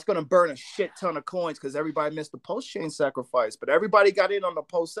 So that's going to burn a shit ton of coins because everybody missed the Pulse chain sacrifice, but everybody got in on the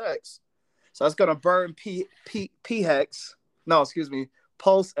Pulse X. So that's going to burn P-Hex. No, excuse me,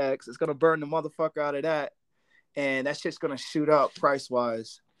 Pulse X. It's going to burn the motherfucker out of that. And that shit's going to shoot up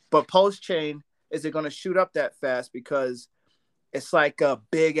price-wise. But Pulse chain isn't going to shoot up that fast because it's like a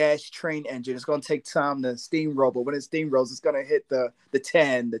big-ass train engine. It's going to take time to steamroll, but when it steamrolls, it's going to hit the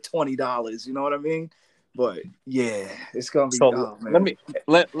 $10, the $20. You know what I mean? But yeah, it's going to be. So oh, man.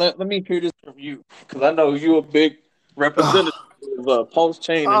 let me hear this from you because I know you're a big representative of Pulse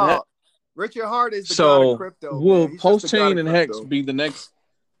chain and Hex. Richard Hart is the god of crypto. Will Pulse chain and Hex be the next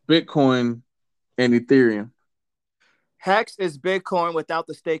Bitcoin and Ethereum? Hex is Bitcoin without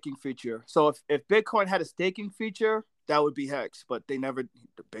the staking feature. So if Bitcoin had a staking feature, that would be Hex, but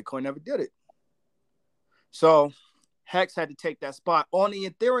Bitcoin never did it. So Hex had to take that spot on the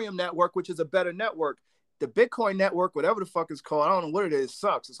Ethereum network, which is a better network. The Bitcoin network, whatever the fuck it's called, I don't know what it is,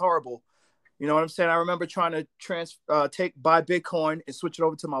 sucks. It's horrible. You know what I'm saying? I remember trying to buy Bitcoin and switch it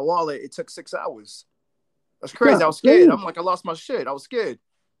over to my wallet. It took 6 hours. That's crazy. Yeah, I was scared. I'm like, I lost my shit. I was scared.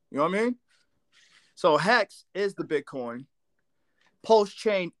 You know what I mean? So Hex is the Bitcoin. Pulse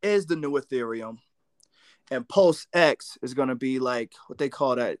Chain is the new Ethereum. And Pulse X is going to be like, what they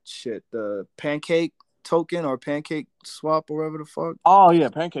call that shit, the Pancake token or Pancake Swap or whatever the fuck. Oh, yeah,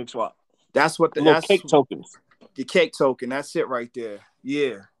 Pancake Swap. That's what that's cake tokens. The cake token. That's it right there.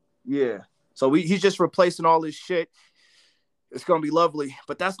 Yeah. Yeah. So he's just replacing all this shit. It's going to be lovely.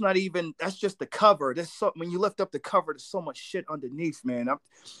 But that's just the cover. When you lift up the cover, there's so much shit underneath, man.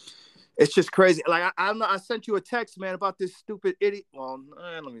 It's just crazy. Like I sent you a text, man, about this stupid idiot. Well,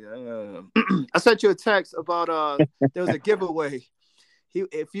 I sent you a text about there was a giveaway.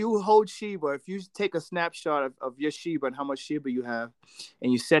 If you hold Shiba, if you take a snapshot of your Shiba and how much Shiba you have,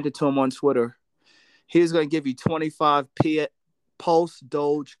 and you send it to him on Twitter, he's going to give you 25 Pulse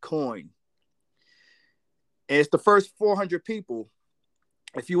Doge coin. And it's the first 400 people.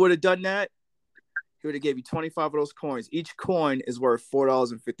 If you would have done that, he would have gave you 25 of those coins. Each coin is worth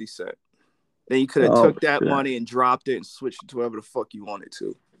 $4.50. Then you could have took that money and dropped it and switched it to whatever the fuck you wanted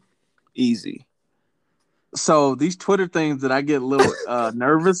to. Easy. So these Twitter things that I get a little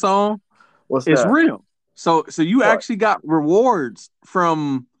nervous on, it's real. So you actually got rewards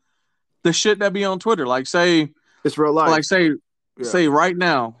from the shit that be on Twitter. Like say it's real life. Like say right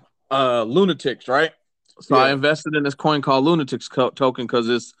now, Lunatics, right? So I invested in this coin called Lunatics token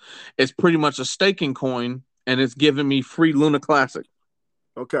because it's pretty much a staking coin and it's giving me free Luna Classic.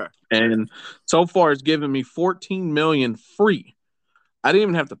 Okay. And so far it's given me 14 million free. I didn't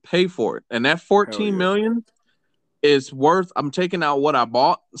even have to pay for it. And that 14 million is worth, I'm taking out what I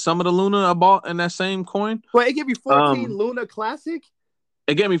bought, some of the Luna I bought in that same coin. Wait, it gave you 14 Luna Classic?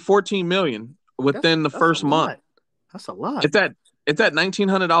 It gave me 14 million within the first month. That's a lot. It's at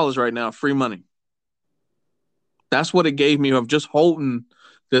 $1,900 right now, free money. That's what it gave me of just holding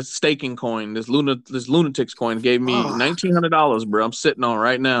this staking coin, this Lunatics coin gave me $1,900, bro. I'm sitting on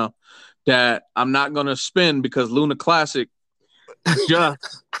right now that I'm not gonna spend because Luna Classic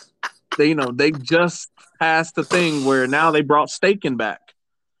just they just passed the thing where now they brought staking back.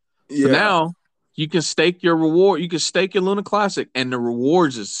 Yeah. So now you can stake your reward. You can stake your Luna Classic, and the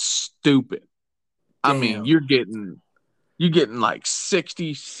rewards is stupid. Damn. I mean, you're getting like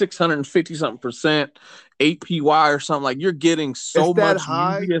 650 something percent APY or something. Like you're getting so much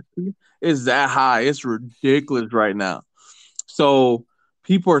high. Is that high? It's ridiculous right now. So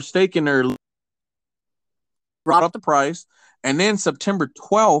people are staking their brought up the price, and then September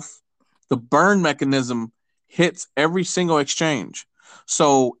 12th, the burn mechanism hits every single exchange.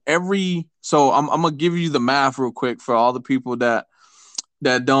 So I'm gonna give you the math real quick for all the people that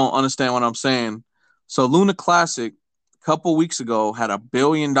don't understand what I'm saying. So Luna Classic a couple weeks ago had $1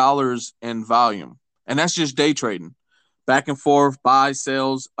 billion in volume, and that's just day trading, back and forth, buy,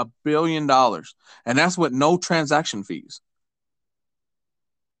 sells, $1 billion, and that's with no transaction fees.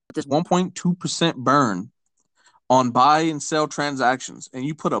 This 1.2% burn on buy and sell transactions, and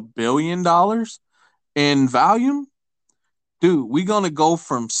you put $1 billion in volume, dude, we're gonna go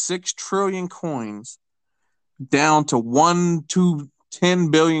from 6 trillion coins down to 1 to 10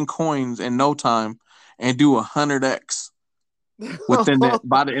 billion coins in no time, and do 100x within that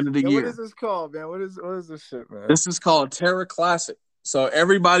by the end of the year. What is this called, man? What is this shit, man? This is called Terra Classic. So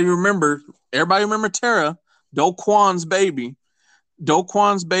everybody remember Terra, Do Kwon's baby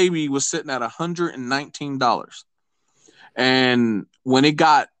was sitting at $119. And when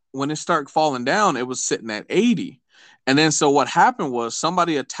it started falling down, it was sitting at 80. And then so what happened was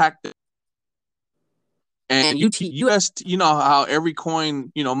somebody attacked it. And UST, you know how every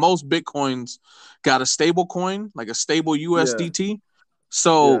coin, most Bitcoins got a stable coin, like a stable USDT.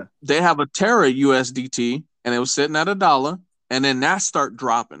 So they have a Terra USDT, and it was sitting at $1, and then that start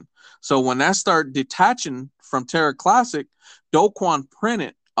dropping. So when that start detaching from Terra Classic, Do Kwon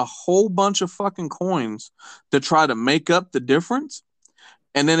printed a whole bunch of fucking coins to try to make up the difference,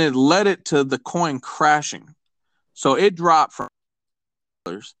 and then it led it to the coin crashing. So it dropped from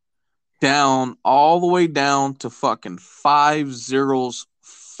down all the way down to fucking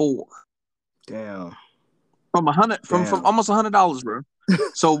 504. Damn. From almost $100, bro.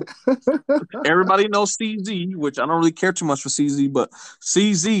 So everybody knows CZ, which I don't really care too much for CZ, but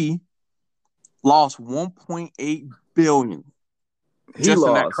CZ lost 1.8 billion in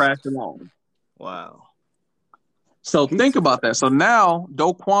that crash alone. Wow. So think about that. So now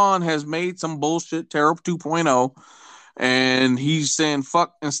Do Kwon has made some bullshit Terra 2.0, and he's saying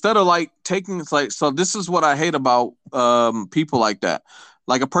fuck, instead of like taking, it's like, so this is what I hate about people like that.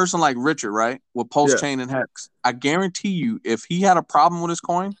 Like a person like Richard, right? With Post-Chain and Hex. I guarantee you, if he had a problem with his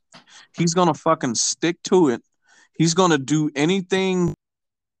coin, he's gonna fucking stick to it. He's gonna do anything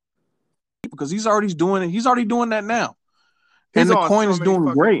because he's already doing it. He's already doing that now. And the coin is doing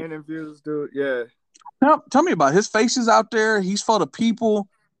great. Interviews, dude. Yeah. Tell me about it. His face is out there. He's for the people.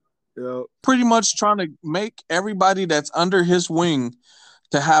 Yep. Pretty much trying to make everybody that's under his wing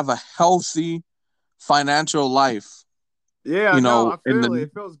to have a healthy financial life. Yeah, I feel it.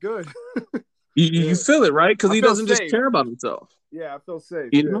 It feels good. You feel it, right? Because he doesn't just care about himself. Yeah, I feel safe.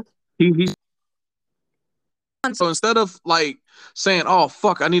 You know? He's so instead of like saying, "Oh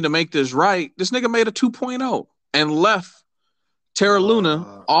fuck, I need to make this right," this nigga made a 2.0 and left Terra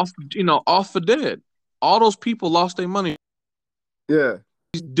Luna off for dead. All those people lost their money. Yeah.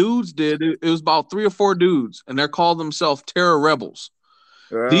 These dudes did. It was about 3 or 4 dudes, and they're called themselves Terra Rebels.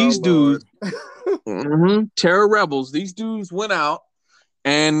 These dudes, Terra Rebels, these dudes went out,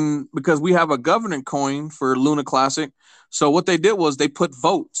 and because we have a governing coin for Luna Classic, so what they did was they put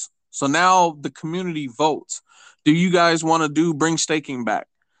votes. So now the community votes. Do you guys want to bring staking back?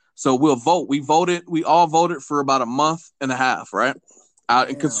 So we'll vote. We all voted for about a month and a half, right?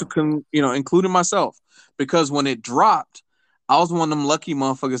 Including myself, because when it dropped, I was one of them lucky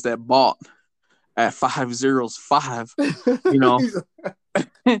motherfuckers that bought at 505.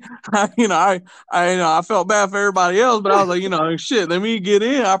 I felt bad for everybody else, but I was like, shit, let me get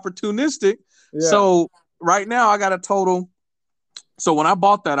in opportunistic. Yeah. So right now I got a total. So when I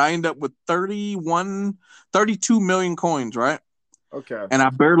bought that, I ended up with 32 million coins, right? Okay. And I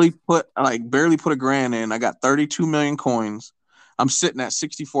barely put a grand in. I got 32 million coins. I'm sitting at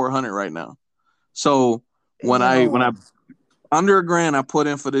 6,400 right now. So when I under a grand I put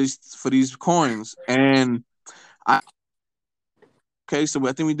in for these coins, and so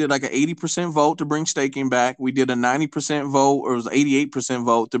I think we did like an 80% vote to bring staking back. We did a 90% vote, or it was 88%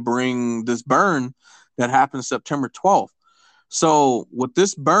 vote to bring this burn that happened September 12th. So with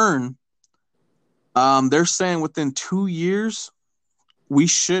this burn, they're saying within 2 years we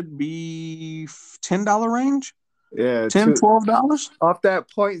should be $10 range. Yeah, $10, $12 off that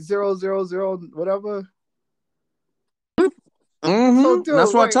 0.000 whatever. Mm-hmm. So, dude,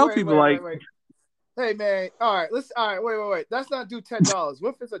 that's what I tell people. Wait. Hey man, all right, wait. That's not do $10.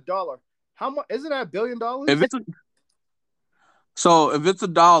 What if it's $1? How much? Isn't that $1 billion? If it's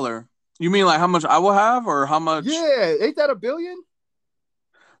 $1, you mean like how much I will have, or how much? Yeah, ain't that $1 billion?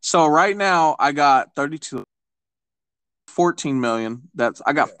 So right now I got 14 million.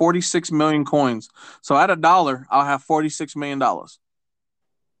 I got 46 million coins. So at $1, I'll have $46 million.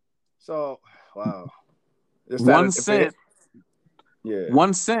 So wow. 1 cent. Yeah.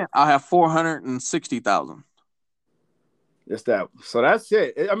 1 cent, I'll have 460,000. It's that. So that's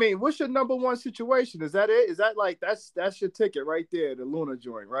it. I mean, what's your number one situation? Is that it? Is that like that's your ticket right there, the Luna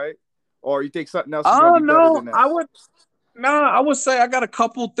joint, right? Or you think something else is gonna be better than that? I would say I got a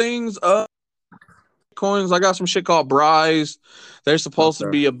couple things coins. I got some shit called Brise. They're supposed to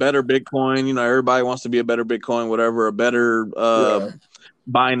be a better Bitcoin. Everybody wants to be a better Bitcoin, whatever, a better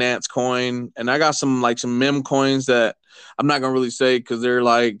Binance coin. And I got some meme coins that I'm not gonna really say because they're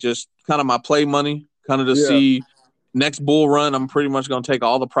like just kind of my play money, kind of to see next bull run. I'm pretty much gonna take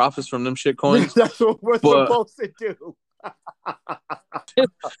all the profits from them shit coins. That's what we're supposed to do.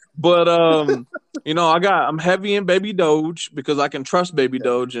 But I'm heavy in Baby Doge because I can trust Baby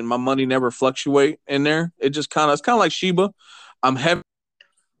Doge and my money never fluctuate in there. It's kind of like Shiba. I'm heavy.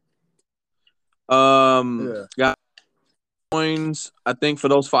 Yeah. Got coins. I think for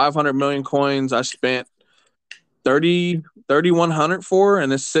those 500 million coins, I spent 3,100 for,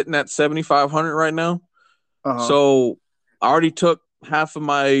 and it's sitting at 7,500 right now. Uh-huh. So I already took half of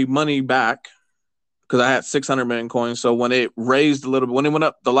my money back because I had 600 million coins. So when it raised a little bit, when it went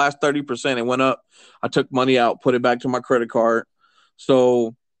up the last 30%, it went up. I took money out, put it back to my credit card.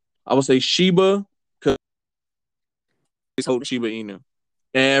 So I would say Shiba, because Shiba Inu.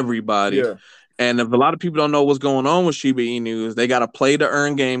 Everybody. Yeah. And if a lot of people don't know what's going on with Shiba Inu, is they got a play to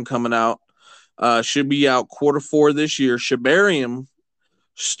earn game coming out. Should be out Q4 this year. Shibarium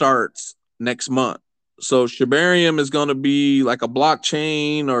starts next month. So Shibarium is going to be like a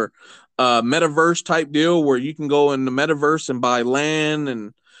blockchain or a metaverse type deal where you can go in the metaverse and buy land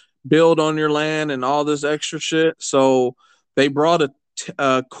and build on your land and all this extra shit. So they brought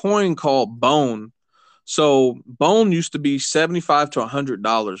a coin called Bone. So Bone used to be $75 to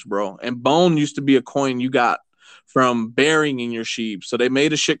 $100, bro. And Bone used to be a coin you got from burying in your sheep. So they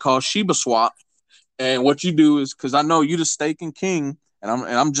made a shit called Shiba Swap. And what you do is, because I know you the staking king, and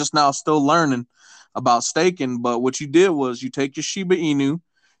I'm just now still learning about staking. But what you did was you take your Shiba Inu,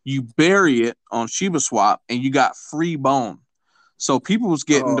 you bury it on Shiba Swap, and you got free Bone. So people was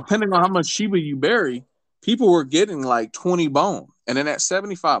getting, Oh. depending on how much Shiba you bury, people were getting like 20 Bone, and then at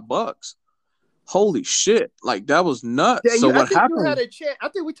 $75. Holy shit! Like that was nuts. Yeah, So I what think you had happened? a chance. I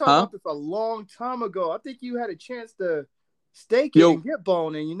think we talked Huh? about this a long time ago. I think you had a chance to stake it Yo, and get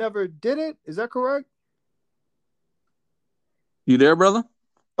Bone, and you never did it. Is that correct? you there, brother?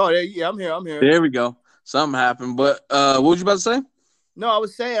 Oh, yeah, I'm here. I'm here. There we go. Something happened. But what was you about to say? No, I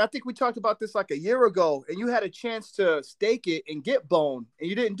was saying, I think we talked about this like a year ago, and you had a chance to stake it and get Bone, and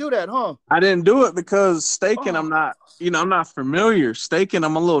you didn't do that, huh? I didn't do it because staking, Oh, I'm not familiar. Staking,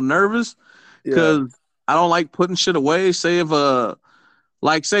 I'm a little nervous yeah. because I don't like putting shit away. Say if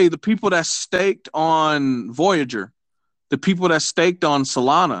like say the people that staked on Voyager, the people that staked on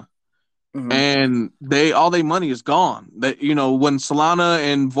Solana, Mm-hmm. and all their money is gone. That when Solana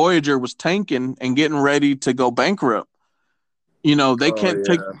and Voyager was tanking and getting ready to go bankrupt, they Oh, can't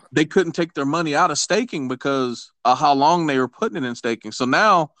take yeah. they couldn't take their money out of staking because of how long they were putting it in staking. So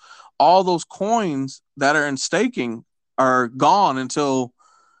now all those coins that are in staking are gone until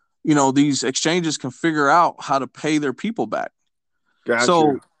these exchanges can figure out how to pay their people back. Got you.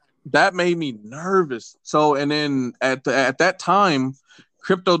 So that made me nervous. So and then at that time,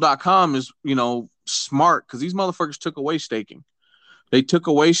 crypto.com is smart because these motherfuckers took away staking. They took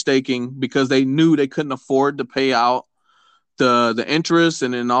away staking because they knew they couldn't afford to pay out the interest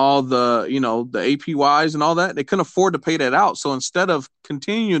and then all the the APYs and all that. They couldn't afford to pay that out. So instead of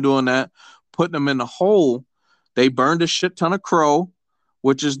continuing doing that, putting them in the hole, they burned a shit ton of Crow,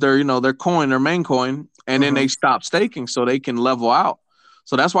 which is their coin, their main coin, and then Mm-hmm. they stopped staking so they can level out.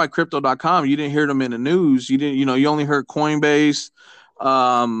 So that's why crypto.com, you didn't hear them in the news. You didn't, you only heard Coinbase.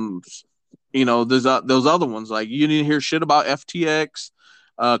 Um, there's those other ones. Like you didn't hear shit about FTX,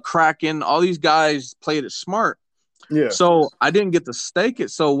 Kraken. All these guys played it smart. Yeah. So I didn't get to stake it.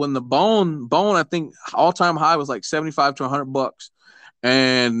 So when the bone, I think all time high was like 75 to $100,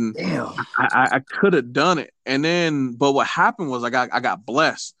 and Damn. I could have done it. And then, but what happened was I got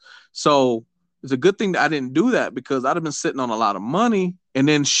blessed. So it's a good thing that I didn't do that because I'd have been sitting on a lot of money. And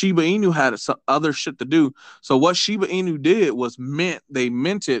then Shiba Inu had some other shit to do. So what Shiba Inu did was they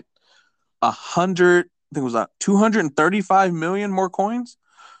minted 100, I think it was like 235 million more coins.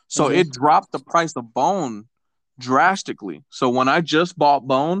 So Mm-hmm. it dropped the price of Bone drastically. So when I just bought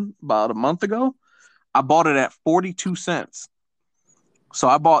Bone about a month ago, I bought it at 42 cents. So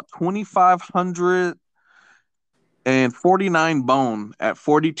I bought 2,549 Bone at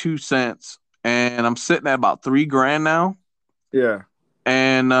 42 cents, and I'm sitting at about $3,000 now. Yeah.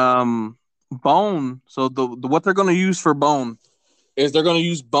 And Bone, so the what they're going to use for Bone is they're going to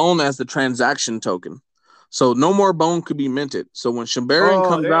use Bone as the transaction token. So no more Bone could be minted. So when Shibarium Oh,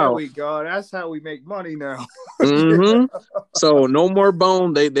 comes there out, we go. That's how we make money now. mm-hmm. So no more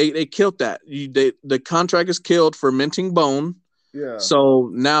Bone. They killed that. The contract is killed for minting Bone. Yeah. So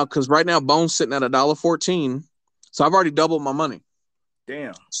now, because right now Bone's sitting at $1.14, so I've already doubled my money.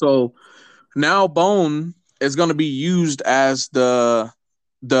 Damn. So now Bone is going to be used as the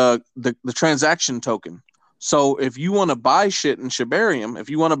transaction token. So if you want to buy shit in Shibarium, if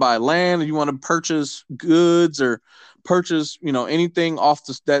you want to buy land, if you want to purchase goods or purchase anything off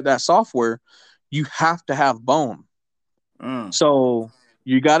that software, you have to have Bone. Mm. So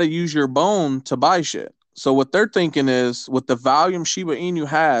you got to use your Bone to buy shit. So what they're thinking is with the volume Shiba Inu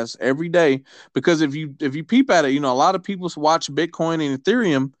has every day, because if you peep at it, a lot of people watch Bitcoin and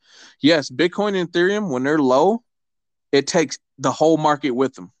Ethereum. Yes, Bitcoin and Ethereum, when they're low, it takes the whole market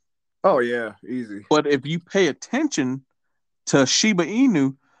with them. Oh yeah, easy. But if you pay attention to Shiba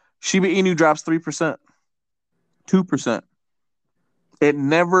Inu drops 3%, 2%. It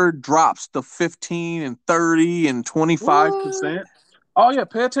never drops the 15 and 30 and What? 25%. Oh yeah,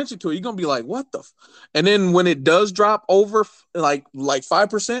 pay attention to it. You're gonna be like, what the and then when it does drop over like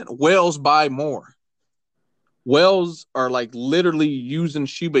 5%, whales buy more. Whales are like literally using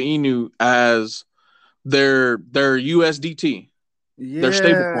Shiba Inu as their USDT, their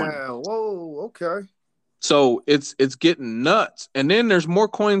stable coin. Yeah. Whoa. Okay. So it's getting nuts. And then there's more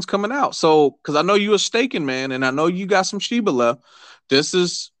coins coming out. So because I know you a staking man, and I know you got some Shiba left. This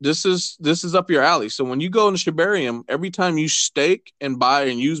is up your alley. So when you go into Shibarium, every time you stake and buy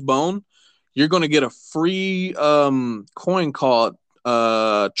and use Bone, you're gonna get a free coin called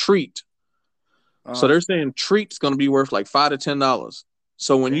Treat. So Uh-huh. they're saying Treat's gonna be worth like $5 to $10.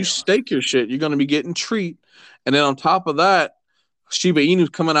 So when you Damn. stake your shit, you're gonna be getting Treat, and then on top of that, Shiba Inu's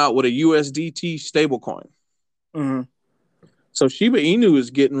coming out with a USDT stablecoin. Mm-hmm. So Shiba Inu is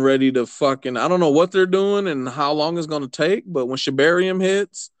getting ready to fucking, I don't know what they're doing and how long it's going to take, but when Shibarium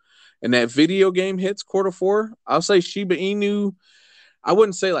hits and that video game hits quarter 4, I'll say Shiba Inu, I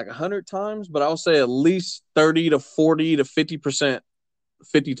wouldn't say like 100 times, but I'll say at least 30 to 40 to 50%,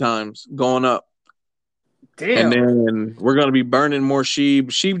 50 times going up. And Damn. then we're going to be burning more Sheeb.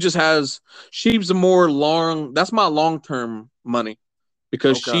 Sheeb's a more long, that's my long term money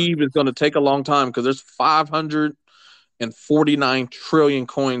because Okay. Sheeb is going to take a long time because there's 549 trillion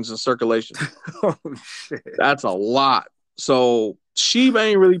coins in circulation. Oh shit. That's a lot. So Sheeb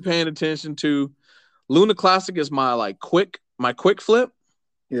ain't really paying attention to. Luna Classic is my quick flip,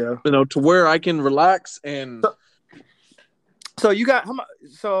 Yeah. to where I can relax and So, so you got how much?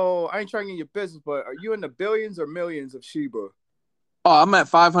 So I ain't trying to get your business, but are you in the billions or millions of Shiba? oh, I'm at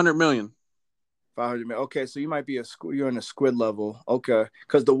 500 million. 500 million. Okay, so you might be you're in a squid level. Okay,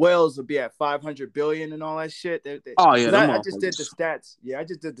 because the whales will be at 500 billion and all that shit. Oh yeah, Because them I just did the motherfuckers. stats. Yeah, I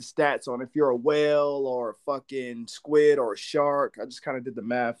just did the stats on if you're a whale or a fucking squid or a shark. I just kind of did the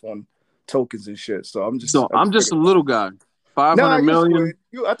math on tokens and shit. So So I I'm just just a figured. little guy. Nah, 500 you a million.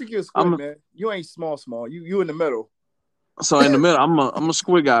 squid. I think you're a squid, I'm man. You ain't small. You in the middle. so in the middle. I'm a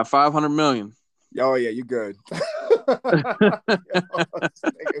squid guy. 500 million. Oh yeah, you good.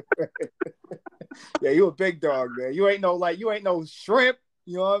 Yeah, you a big dog, man. You ain't no shrimp.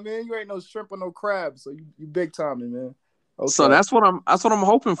 You know what I mean? You ain't no shrimp or no crab. So you big timing, man. So Okay. that's what I'm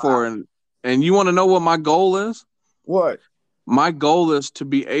hoping for. Wow. And you want to know what my goal is? What? My goal is to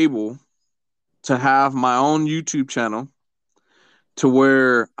be able to have my own YouTube channel to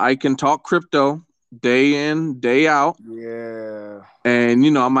where I can talk crypto day in, day out. Yeah. And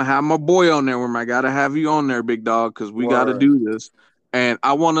I'm gonna have my boy on there where I gotta have you on there, big dog, because we gotta Word. do this. And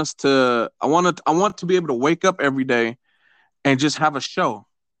I want to be able to wake up every day and just have a show.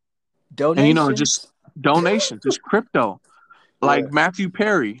 And just Donations? donations, just crypto. Yeah. Like Matthew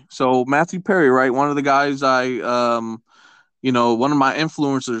Perry. So Matthew Perry, right? One of the guys one of my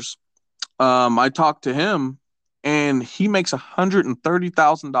influencers, I talked to him and he makes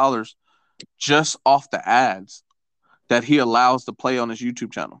 $130,000 just off the ads that he allows to play on his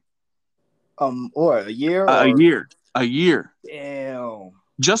YouTube channel. What, a year A or year, a year, damn.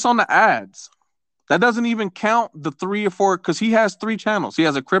 just on the ads. That doesn't even count the 3 or 4 because he has 3 channels. He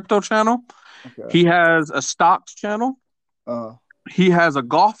has a crypto channel, Okay. he has a stocks channel, Uh he has a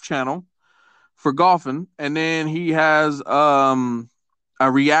golf channel for golfing, and then he has a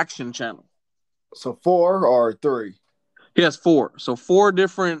reaction channel. so 4 or 3? He has 4. So 4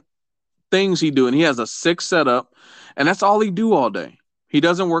 different things he do, and he has a 6 setup, and that's all he do all day. He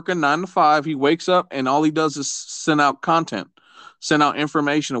doesn't work a 9 to 5. He wakes up and all he does is send out content, send out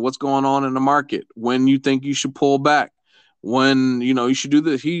information of what's going on in the market, when you think you should pull back, when you should do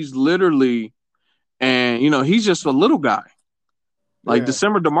this. He's literally, and he's just a little guy. Like Yeah.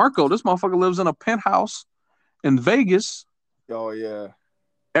 December DeMarco, this motherfucker lives in a penthouse in Vegas, Oh yeah.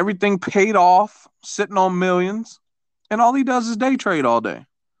 everything paid off, sitting on millions, and all he does is day trade all day.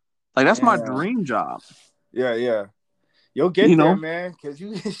 Like that's my Damn. dream job. Yeah, yeah. You'll get You there, know, man, because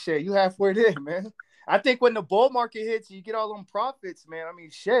you shit, you halfway there, man. I think when the bull market hits, you get all them profits, man. I mean,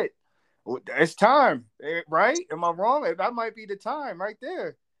 shit, it's time, right? Am I wrong? That might be the time right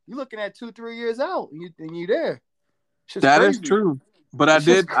there. You're looking at 2, 3 years out, and you there. Shit's that is crazy. true. But I It's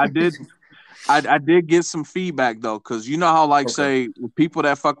just did, I crazy. did, I did get some feedback though, because you know how like Okay. say people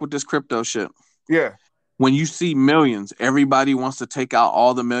that fuck with this crypto shit, Yeah. when you see millions, everybody wants to take out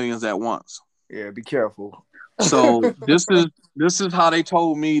all the millions at once. Yeah. Be careful. So this is how they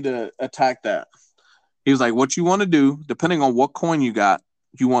told me to attack that. He was like, what you want to do, depending on what coin you got,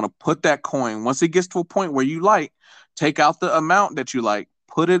 you want to put that coin, once it gets to a point where you like, take out the amount that you like,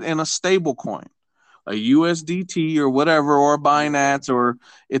 put it in a stable coin, a USDT or whatever, or Binance or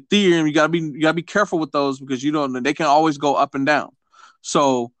Ethereum. You gotta be careful with those because you don't. They can always go up and down.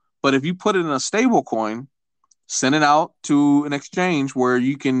 So, but if you put it in a stable coin, send it out to an exchange where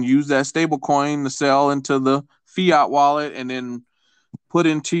you can use that stable coin to sell into the fiat wallet and then put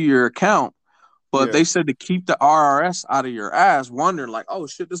into your account. But they said to keep the RRS out of your ass, wondering like, oh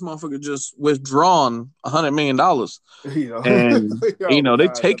shit, this motherfucker just withdrawn $100 million. And they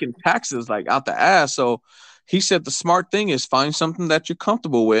taking taxes like out the ass. So he said the smart thing is find something that you're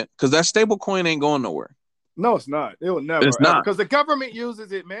comfortable with, because that stable coin ain't going nowhere. No, it's not. It will never. It's not, because the government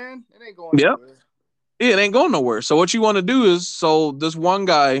uses it, man. It ain't going nowhere. Yeah, it ain't going nowhere. So what you want to do is, so this one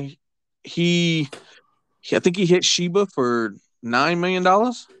guy, I think he hit Shiba for $9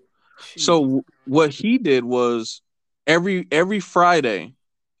 million. So what he did was every Friday,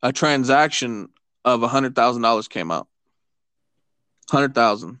 a transaction of $100,000 came out.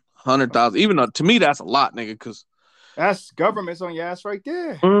 100,000. Even though to me that's a lot, nigga, because that's government's on your ass right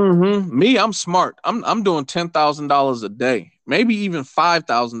there. Me, I'm smart. I'm doing $10,000 a day, maybe even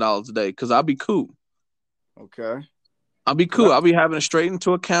 $5,000 a day, because I'll be cool. Okay. I'll be cool. I'll be having it straight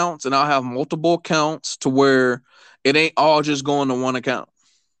into accounts, and I'll have multiple accounts to where it ain't all just going to one account.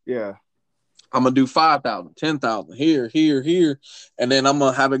 Yeah. I'm going to do 5,000, 10,000 here. And then I'm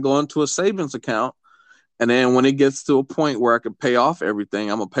going to have it go into a savings account. And then when it gets to a point where I can pay off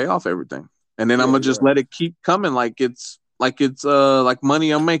everything, I'm going to pay off everything. And then I'm going to just let it keep coming like it's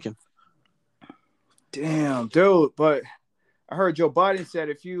money I'm making. Damn, dude. But I heard Joe Biden said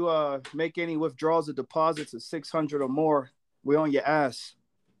if you make any withdrawals or deposits of 600 or more, we on your ass.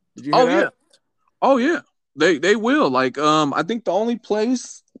 Did you hear that? Yeah. Oh yeah. They will. Like I think the only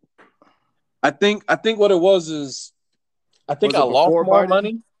place I think what it was is I think I lost more Biden?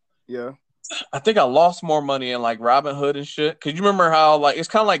 Money. Yeah. I think I lost more money in like Robinhood and shit. Cause you remember how like it's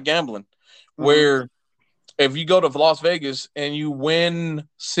kind of like gambling, where if you go to Las Vegas and you win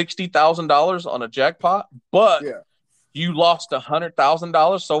 $60,000 on a jackpot, but you lost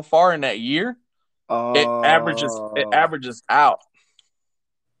 $100,000 so far in that year, it averages out.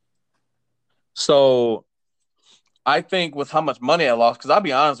 So I think with how much money I lost, because I'll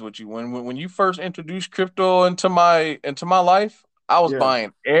be honest with you, when you first introduced crypto into my life, I was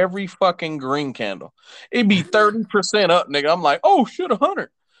buying every fucking green candle. It'd be 30% up, nigga. I'm like, oh shit, 100.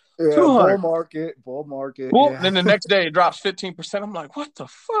 Yeah, 200. Bull market. Well, then the next day it drops 15%. I'm like, what the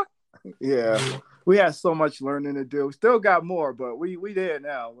fuck? Yeah, we had so much learning to do. Still got more, but we there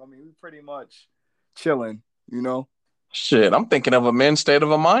now. I mean, we pretty much chilling, you know. Shit, I'm thinking of a men's state of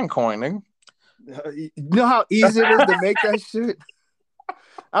a mind coin, nigga. You know how easy it is to make that shit?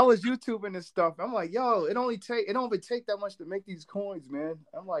 I was YouTubing this stuff. I'm like, yo, it don't even take that much to make these coins, man.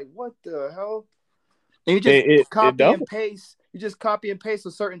 I'm like, what the hell? And you just copy and paste. You just copy and paste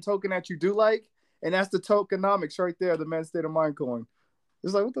a certain token that you do like, and that's the tokenomics right there, the men's state of mind coin.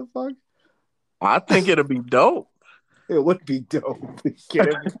 It's like, what the fuck? I think it'd be dope. It would be dope. It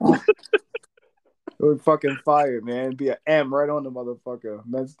would fucking fire, man. It'd be an M right on the motherfucker.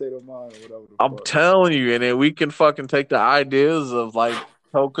 Men's state of mind or whatever. I'm telling you, and then we can fucking take the ideas of like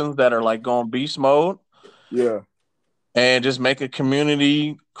tokens that are like going beast mode. Yeah. And just make a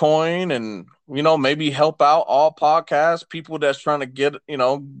community coin and, maybe help out all podcasts, people that's trying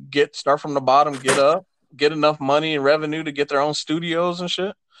to start from the bottom, get up, get enough money and revenue to get their own studios and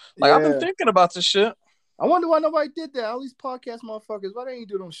shit. Like, I've been thinking about this shit. I wonder why nobody did that. All these podcast motherfuckers, why they ain't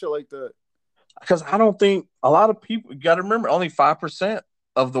do them shit like that? Because I don't think a lot of people, you got to remember, only 5%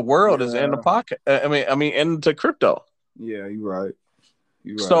 of the world is in the pocket. I mean, into crypto. Yeah, you're right.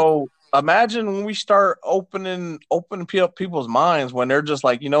 So imagine when we start opening people's minds when they're just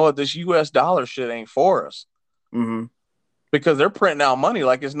like, you know what, this US dollar shit ain't for us. Mm-hmm. Because they're printing out money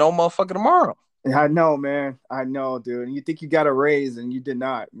like it's no motherfucking tomorrow. I know, man. I know, dude. And you think you got a raise and you did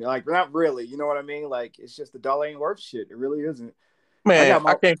not. Like, not really. You know what I mean? Like, it's just the dollar ain't worth shit. It really isn't. Man,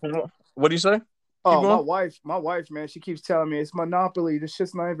 what do you say? Oh, my wife, man, she keeps telling me it's Monopoly. This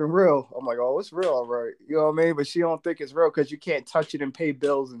shit's not even real. I'm like, oh, it's real, all right. You know what I mean? But she don't think it's real because you can't touch it and pay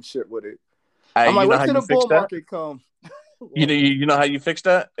bills and shit with it. I'm like, when did the bull market come? You know how you fix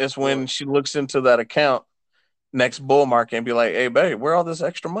that? It's when she looks into that account next bull market and be like, hey, babe, where all this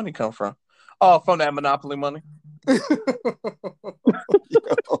extra money come from? Oh, from that Monopoly money.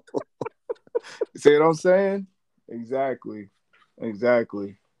 See what I'm saying? Exactly.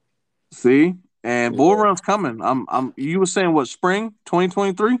 See? And bull run's coming. You were saying what, spring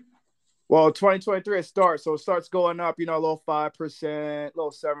 2023? Well, 2023 it starts. So it starts going up, a little 5%, a little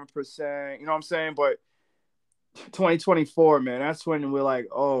 7%, you know what I'm saying? But 2024, man. That's when we're like,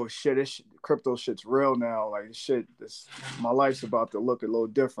 oh shit, crypto shit's real now. Like shit, my life's about to look a little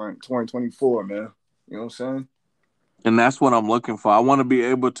different. 2024, man. You know what I'm saying? And that's what I'm looking for. I want to be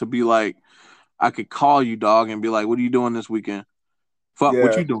able to be like, I could call you, dog, and be like, "What are you doing this weekend?" Fuck,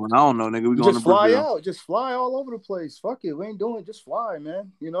 what Yeah. you doing? I don't know, nigga. We You going to just fly Brazil. out, just fly all over the place. Fuck it, we ain't doing it. Just fly,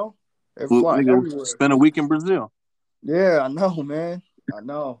 man. You know, and We fly nigga, everywhere. spend a week in Brazil. Yeah, I know, man. I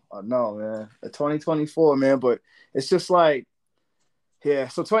know, man. 2024, man. But it's just like, yeah.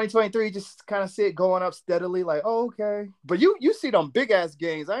 So 2023, just kind of see it going up steadily. Like, oh, okay. But you see them big ass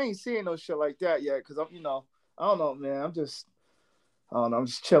gains. I ain't seeing no shit like that yet. Cause I don't know, man. I don't know. I'm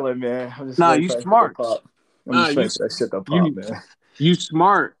just chilling, man. I'm just Nah, waiting you for that shit to smart. pop. I'm Nah, just waiting for that shit to pop, you man. you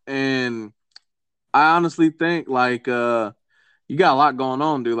smart, and I honestly think like you got a lot going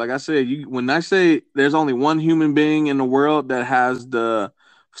on, dude. Like I said, when I say there's only one human being in the world that has the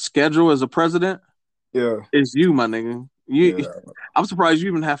schedule as a president, Yeah, it's you, my nigga. yeah. I'm surprised you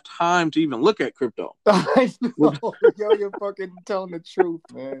even have time to even look at crypto. I know, yo, you're fucking telling the truth,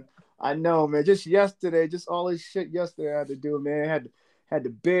 man. I know, man. Just yesterday, just all this shit yesterday I had to do, man. Had the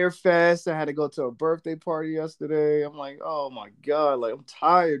bear fest. I had to go to a birthday party yesterday. I'm like, oh my god, like I'm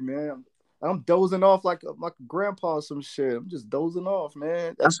tired, man. I'm dozing off like a grandpa or some shit. I'm just dozing off,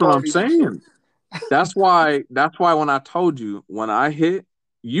 man. At That's what I'm parties and shit. saying. That's why when I told you when I hit,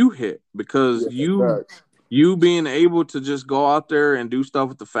 you hit because Yeah, facts. you being able to just go out there and do stuff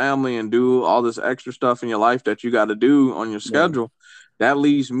with the family and do all this extra stuff in your life that you got to do on your Yeah. schedule, that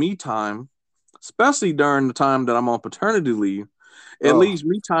leaves me time, especially during the time that I'm on paternity leave. It Oh, leaves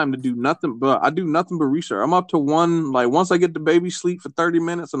me time to do nothing but I do nothing but research. I'm up to one like once I get the baby sleep for 30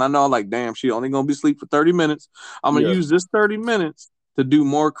 minutes and I know like damn she only gonna be asleep for 30 minutes. I'm gonna yeah, use this 30 minutes to do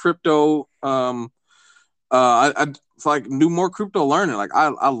more crypto I it's like do more crypto learning. Like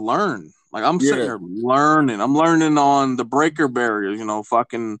I learn. Like I'm sitting yeah. here learning. I'm learning on the breaker barriers,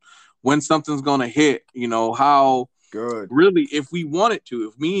 fucking when something's gonna hit, how Good. really if we wanted to,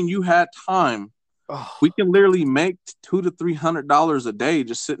 if me and you had time, Oh, we can literally make $200 to $300 a day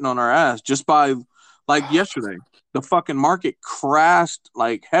just sitting on our ass just by like yesterday. The fucking market crashed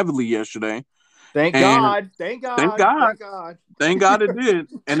like heavily yesterday. thank And God. Thank thank God. God Thank God. Thank God it did.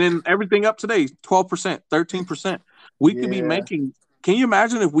 And then everything up today, 12%, 13%. We could be Yeah. making, can you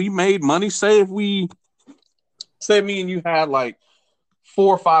imagine if we made money? Say me and you had like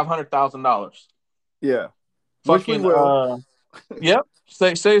four or $500,000. Yeah. Which we Fucking will. yep.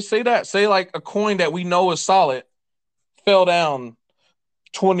 Say that. Say like a coin that we know is solid fell down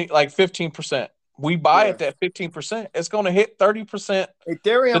 20 like 15%. We buy Yeah. it at 15%. It's gonna hit 30% the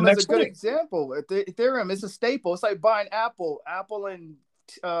Ethereum is a next good day. example. Ethereum is a staple. It's like buying Apple and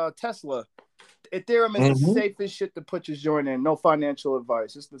Tesla. Ethereum is the Mm-hmm. safest shit to put your joint in. No financial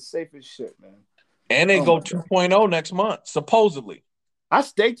advice. It's the safest shit, man. And they Oh go my god. 2.0 next month, supposedly. I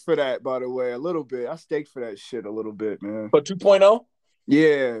staked for that, by the way, a little bit. I staked for that shit a little bit, man. But 2.0?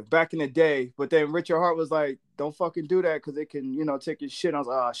 Yeah, back in the day. But then Richard Hart was like, "Don't fucking do that because it can, take your shit." I was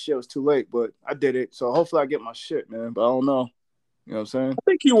like, "Ah, shit, it was too late." But I did it, so hopefully I get my shit, man. But I don't know. You know what I'm saying? I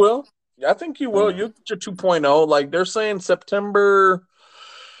think you will. I think you will. Yeah. You'll get your 2.0. Like they're saying September,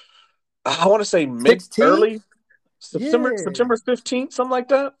 I want to say mid 16? early Yeah. September 15th, something like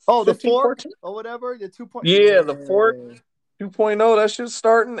that. Oh, the 15, fork 14. or whatever. The 2 point. Yeah, the fork Yeah. 2.0, that shit's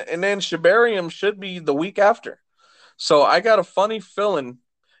starting. And then Shibarium should be the week after. So I got a funny feeling.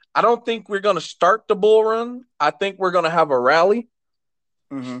 I don't think we're going to start the bull run. I think we're going to have a rally.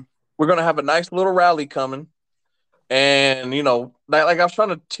 Mm-hmm. We're going to have a nice little rally coming. And, like I was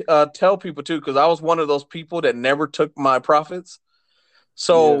trying to tell people too, because I was one of those people that never took my profits. Yeah.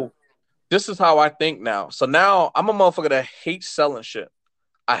 So this is how I think now. So now I'm a motherfucker that hates selling shit.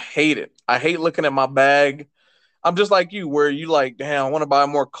 I hate it. I hate looking at my bag. I'm just like you, where you like, damn, I want to buy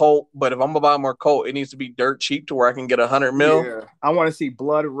more Colt, but if I'm gonna buy more Colt, it needs to be dirt cheap to where I can get 100 mil. Yeah. I want to see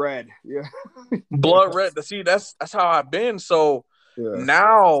blood red. Yeah. Blood red. See, that's how I've been. So Yeah.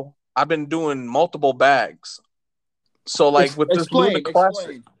 now I've been doing multiple bags. So like with this Luna Explain. Classic.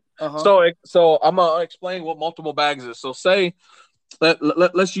 Explain. Uh-huh. So I'm gonna explain what multiple bags is. So say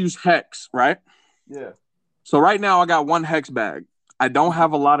let's use hex, right? Yeah. So right now I got one hex bag. I don't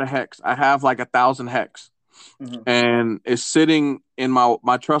have a lot of hex. I have like 1,000 hex, Mm-hmm. and it's sitting in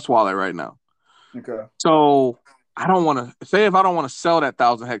my trust wallet right now. Okay. So I don't want to say if I don't want to sell that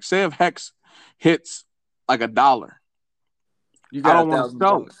 1,000 hex. Say if hex hits like $1, You I got a don't want to thousand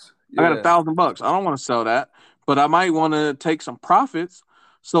sell it. bucks. I got Yeah. $1,000. I don't want to sell that, but I might want to take some profits.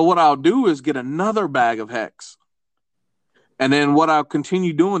 So what I'll do is get another bag of hex. And then what I'll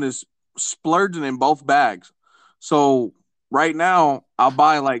continue doing is splurging in both bags. So right now I'll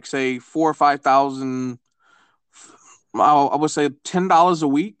buy like say 4,000 or 5,000 I would say $10 a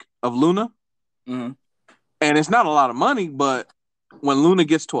week of Luna, Mm-hmm. and it's not a lot of money, but when Luna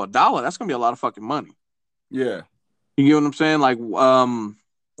gets to $1, that's gonna be a lot of fucking money. Yeah. You get what I'm saying? Like, Ridiculous.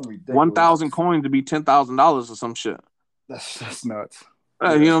 1,000 coins to be $10,000 or some shit. That's nuts.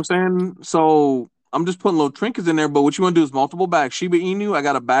 You know what I'm saying? So I'm just putting little trinkets in there. But what you want to do is multiple bags. Shiba Inu, I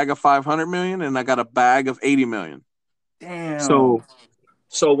got a bag of 500 million, and I got a bag of 80 million. Damn. So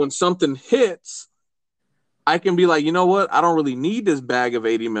when something hits, I can be like, you know what? I don't really need this bag of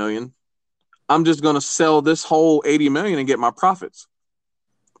 80 million. I'm just gonna sell this whole 80 million and get my profits.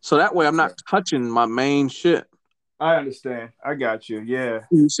 So that way, I'm not touching my main shit. I understand. I got you. Yeah.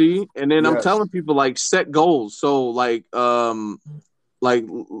 You see, and then I'm Yes. telling people like set goals. So like Terra,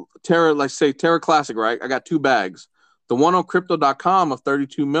 like say Terra Classic, right? I got 2 bags. The one on crypto.com of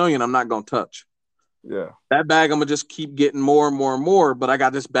 32 million, I'm not gonna touch. Yeah. That bag I'm gonna just keep getting more and more and more. But I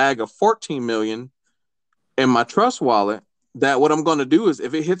got this bag of 14 million in my trust wallet. That what I'm gonna do is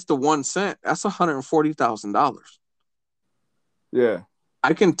if it hits the 1 cent, that's $140,000. Yeah.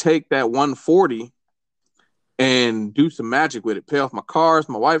 I can take that 140 and do some magic with it, pay off my cars,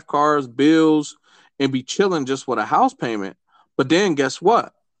 my wife's cars, bills, and be chilling just with a house payment. But then guess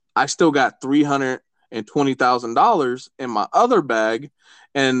what? I still got $320,000 in my other bag,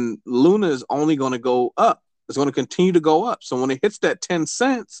 and Luna is only going to go up. It's going to continue to go up. So when it hits that 10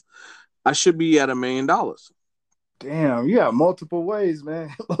 cents, I should be at $1 million. Damn, you got multiple ways,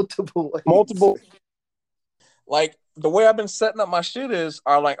 man. Multiple ways. Multiple. Like the way I've been setting up my shit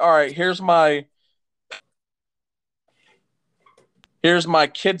are like, all right, here's my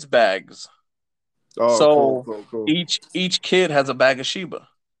kids' bags. Oh, so cool. each kid has a bag of Shiba.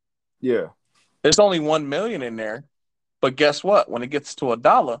 Yeah. There's only 1 million in there, but guess what? When it gets to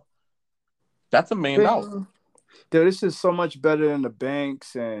 $1, that's $1 million. Dude, this is so much better than the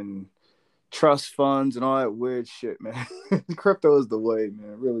banks and trust funds and all that weird shit, man. Crypto is the way,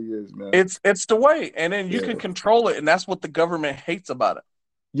 man. It really is, man. It's the way, and then you can control it, and that's what the government hates about it.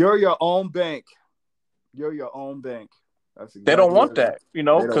 You're your own bank. You're your own bank. That's exactly they don't want that,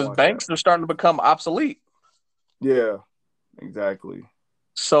 because banks are starting to become obsolete. Yeah, exactly.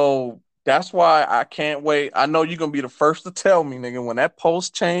 So that's why I can't wait. I know you're gonna be the first to tell me, nigga, when that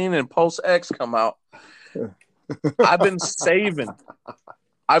Post Chain and Post X come out. I've been saving.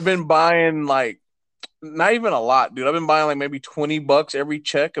 I've been buying like not even a lot, dude. I've been buying like maybe $20 every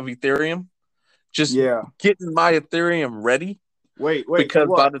check of Ethereum. Just getting my Ethereum ready. Wait. Because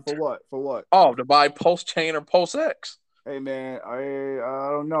for what? Oh, to buy Post Chain or Post X. Hey man, I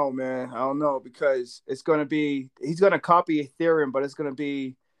don't know, man. I don't know because it's gonna be he's gonna copy Ethereum, but it's gonna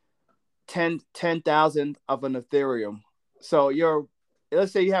be 10,000 of an Ethereum. So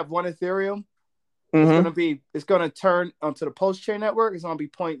let's say you have one Ethereum, it's gonna turn onto the Post Chain network. It's gonna be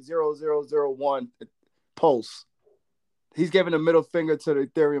 0.0001 pulse. He's giving a middle finger to the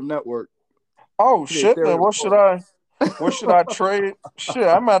Ethereum network. Oh shit, man! What should I trade? Shit,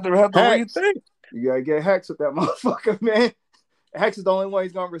 I'm about to have to rethink. You gotta get Hex with that motherfucker, man. Hex is the only one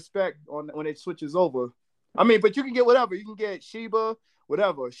he's gonna respect when it switches over. I mean, but you can get whatever. You can get Shiba,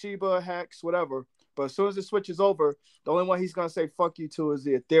 whatever. Shiba, Hex, whatever. But as soon as it switches over, the only one he's gonna say fuck you to is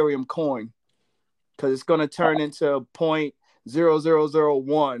the Ethereum coin. Because it's gonna turn into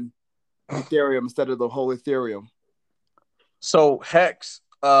 0.0001 Ethereum instead of the whole Ethereum. So Hex,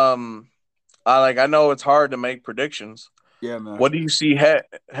 I know it's hard to make predictions. Yeah, man. What do you see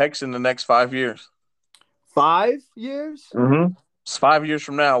Hex in the next 5 years? 5 years? Mm-hmm. It's 5 years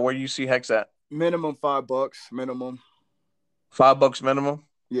from now. Where do you see Hex at? Minimum $5. Minimum. $5 minimum?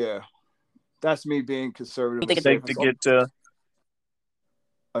 Yeah. That's me being conservative. You think to get to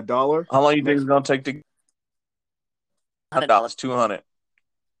 $1? How long do you think it's gonna take to $100, 200?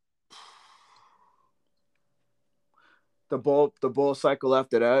 The bull cycle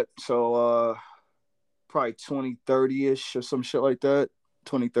after that. So probably 2030-ish or some shit like that.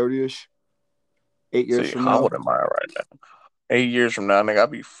 2030-ish. 8 years from now. How old am I right now? 8 years from now, nigga, I'll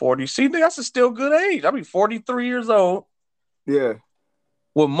be 40. See, nigga, that's a still good age. I'll be 43 years old. Yeah.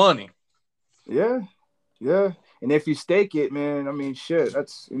 With money. Yeah. Yeah. And if you stake it, man, I mean, shit,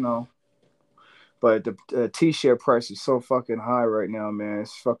 that's, but the T-share price is so fucking high right now, man.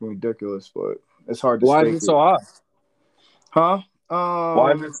 It's fucking ridiculous, but it's hard to stake it. Why is it so high? Huh?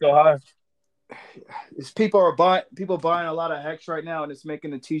 Why is it so high? It's people buying a lot of Hex right now, and it's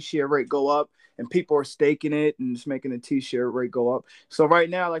making the T-share rate go up, and people are staking it, and it's making the T-share rate go up. So right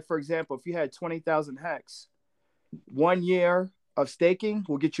now, like for example, if you had 20,000 Hex, 1 year of staking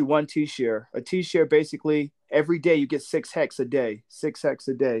will get you 1 T-share. A T-share basically every day you get 6 Hex a day, 6 Hex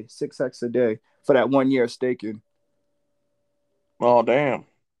a day, 6 Hex a day for that 1 year of staking. Oh damn!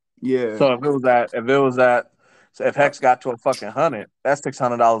 Yeah. So if it was that So if Hex got to a fucking 100, that's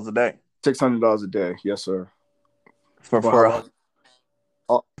 $600 a day. $600 a day, yes, sir. For For how long?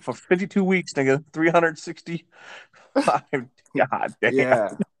 for 52 weeks, nigga, 365. God damn. Yeah,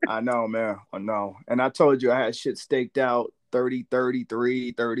 I know, man. I know. And I told you I had shit staked out 30,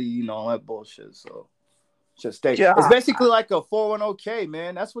 33, 30, you know, all that bullshit. So just stay. Yeah. It's basically like a 401k,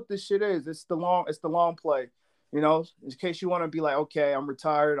 man. That's what this shit is. It's the long play. You know, in case you want to be like, okay, I'm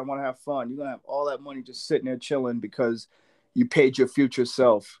retired, I want to have fun. You're gonna have all that money just sitting there chilling because you paid your future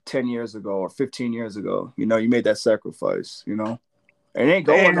self 10 years ago or 15 years ago. You know, you made that sacrifice, you know. And it ain't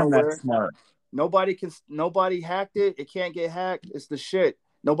going nowhere. That's smart. Nobody hacked it. It can't get hacked. It's the shit.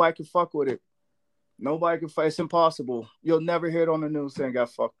 Nobody can fuck with it. Nobody can fight. It's impossible. You'll never hear it on the news saying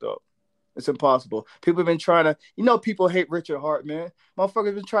got fucked up. It's impossible. People have been trying to, you know, people hate Richard Hart, man.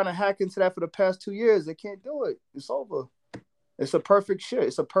 Motherfuckers been trying to hack into that for the past 2 years. They can't do it. It's over. It's a perfect shit.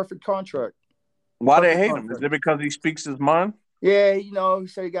 It's a perfect contract. Why they hate him? Is it because he speaks his mind? Yeah, you know, he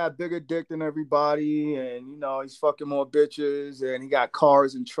said he got a bigger dick than everybody, and you know, he's fucking more bitches, and he got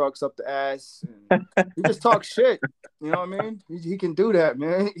cars and trucks up the ass. And he just talks shit. You know what I mean? He can do that,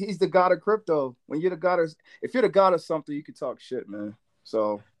 man. He's the god of crypto. When you're the god of, if you're the god of something, you can talk shit, man.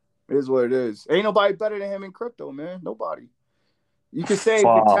 So it is what it is. Ain't nobody better than him in crypto, man. Nobody. You could say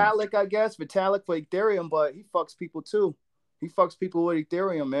Vitalik, I guess, Vitalik for Ethereum, but he fucks people too. He fucks people with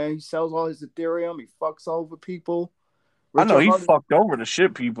Ethereum, man. He sells all his Ethereum. He fucks over people. I know he fucked over the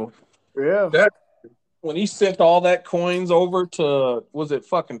shit people. Yeah. When he sent all that coins over to, was it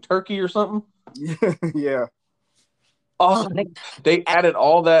fucking Turkey or something? Yeah. Oh, they added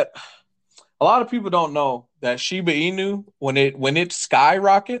all that. A lot of people don't know that Shiba Inu, when it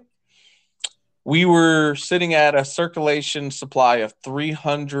skyrocketed, we were sitting at a circulation supply of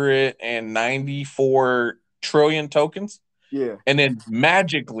 394 trillion tokens. Yeah. And then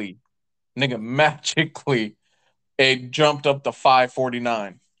magically, it jumped up to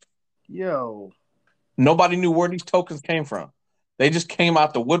 549. Yo. Nobody knew where these tokens came from. They just came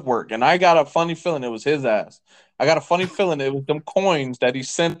out the woodwork. And I got a funny feeling it was his ass. I got a funny feeling it was them coins that he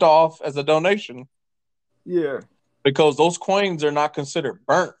sent off as a donation. Yeah. Because those coins are not considered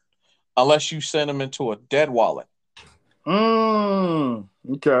burnt unless you send them into a dead wallet.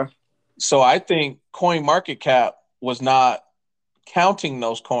 Okay. So I think CoinMarketCap was not counting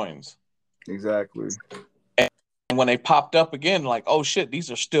those coins. Exactly. And when they popped up again, like, oh shit,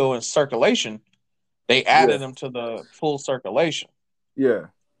 these are still in circulation, they added them to the full circulation. Yeah.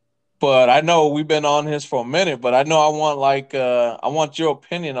 But I know we've been on this for a minute, but I know I want your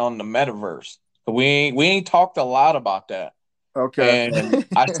opinion on the metaverse. We ain't talked a lot about that. Okay. And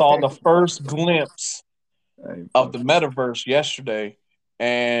I saw the first glimpse of the metaverse yesterday,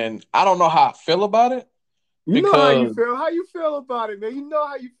 and I don't know how I feel about it. You know how you feel. How you feel about it, man? You know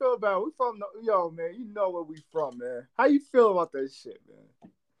how you feel about it. We from man. You know where we from, man. How you feel about that shit,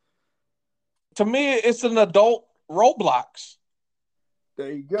 man? To me, it's an adult Roblox.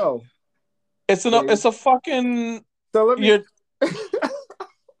 There you go. It's a fucking. So let me.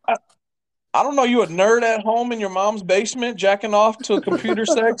 I don't know. You a nerd at home in your mom's basement, jacking off to computer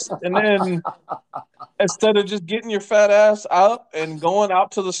sex, and then instead of just getting your fat ass up and going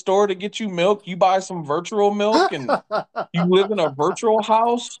out to the store to get you milk, you buy some virtual milk and you live in a virtual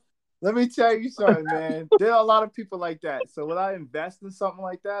house. Let me tell you something, man. There are a lot of people like that. So when I invest in something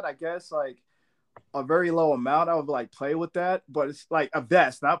like that, I guess like a very low amount, I would like play with that. But it's like a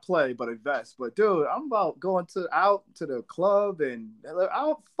vest, not play, but invest. But dude, I'm about going out to the club and I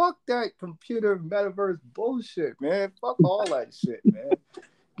don't fuck that computer metaverse bullshit, man. Fuck all that shit, man.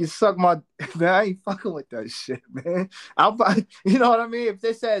 You suck my man. I ain't fucking with that shit, man. I'll buy, you know what I mean? If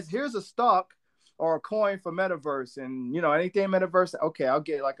they says here's a stock or a coin for metaverse, and you know anything metaverse, okay, I'll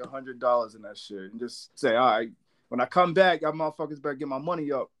get like $100 in that shit, and just say, all right, when I come back, y'all motherfuckers better get my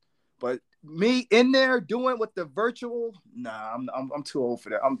money up. But me in there doing with the virtual, nah, I'm too old for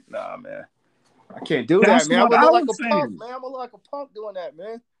that. Nah, man, I can't do that, man. I'm gonna look like a punk, man. I'm gonna look like a punk doing that,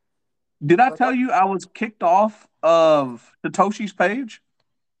 man. Did I tell you I was kicked off of Satoshi's page?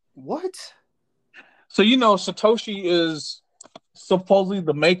 What? So you know Satoshi is supposedly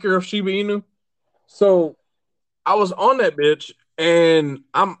the maker of Shiba Inu. So I was on that bitch and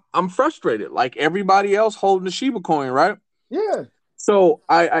I'm frustrated, like everybody else holding the Shiba coin, right? Yeah. So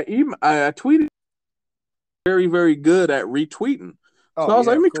I tweeted very, very good at retweeting. So I was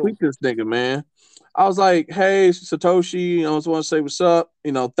like, let me tweet this nigga, man. I was like, hey, Satoshi, I just want to say what's up.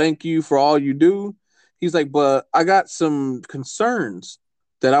 You know, thank you for all you do. He's like, but I got some concerns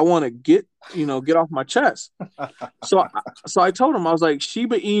that I want to get off my chest. So I told him, I was like,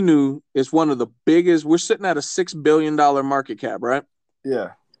 Shiba Inu is one of the biggest. We're sitting at a $6 billion market cap, right?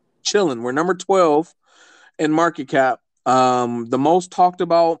 Yeah. Chilling. We're number 12. in market cap. The most talked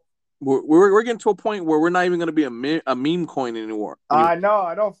about. We're getting to a point where we're not even going to be a meme coin anymore. I know.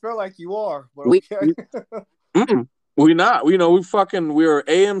 I don't feel like you are, but okay. We're not. We're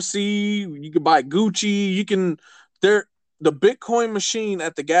AMC. You can buy Gucci. You can. The Bitcoin machine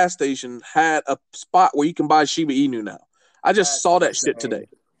at the gas station had a spot where you can buy Shiba Inu now. I just saw that shit today.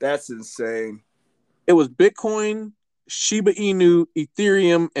 That's insane. It was Bitcoin, Shiba Inu,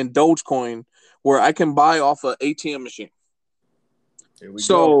 Ethereum, and Dogecoin where I can buy off an ATM machine. Here we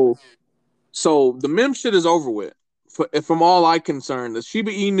go. So the meme shit is over with. From all I concerned, the Shiba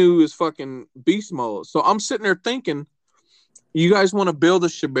Inu is fucking beast mode. So I'm sitting there thinking, you guys want to build a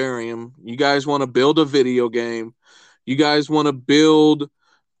Shibarium. You guys want to build a video game. You guys want to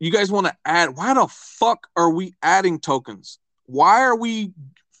add. Why the fuck are we adding tokens? Why are we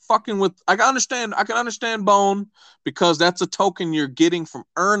fucking with? I can understand Bone, because that's a token you're getting from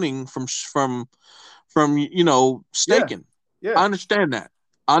earning from staking. Yeah. I understand that.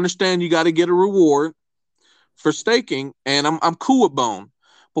 I understand you got to get a reward for staking, and I'm cool with Bone.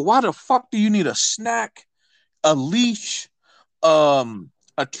 But why the fuck do you need a snack, a leash, a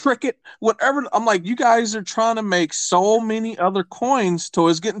Tricket, whatever? I'm like, you guys are trying to make so many other coins, so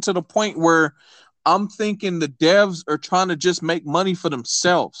it's getting to the point where I'm thinking the devs are trying to just make money for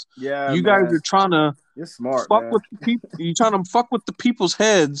themselves. Yeah, you guys are trying to fuck with the people. You're trying to fuck with the people's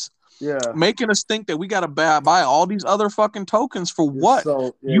heads. Yeah, making us think that we got to buy all these other fucking tokens for what?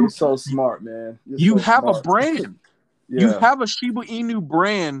 You're so smart, man. You have a brand. Yeah. You have a Shiba Inu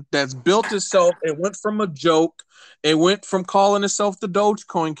brand that's built itself. It went from a joke. It went from calling itself the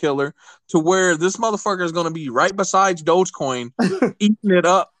Dogecoin killer to where this motherfucker is going to be right beside Dogecoin, eating it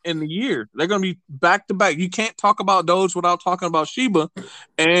up in the year. They're going to be back to back. You can't talk about Doge without talking about Shiba,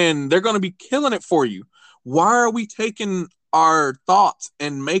 and they're going to be killing it for you. Why are we taking our thoughts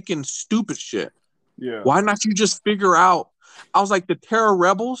and making stupid shit? Yeah. Why not you just figure out? I was like, the Terra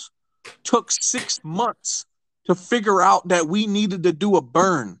Rebels took 6 months to figure out that we needed to do a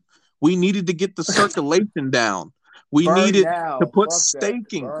burn. We needed to get the circulation down. We needed to put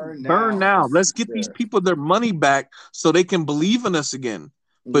staking. Burn now. Let's get these people their money back so they can believe in us again.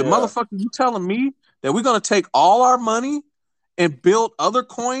 But motherfucker, you telling me that we're going to take all our money and build other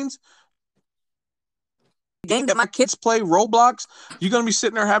coins? Game that my kids play, Roblox, you're going to be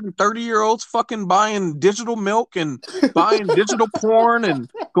sitting there having 30-year-olds fucking buying digital milk and buying digital porn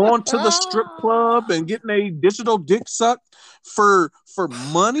and going to the strip club and getting a digital dick sucked for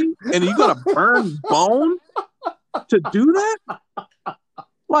money, and you're going to burn Bone to do that?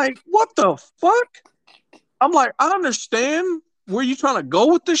 Like, what the fuck? I'm like, I understand where you trying to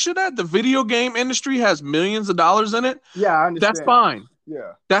go with this shit at. The video game industry has millions of dollars in it. Yeah, I understand. That's fine.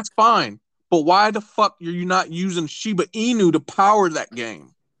 Yeah. That's fine. But why the fuck are you not using Shiba Inu to power that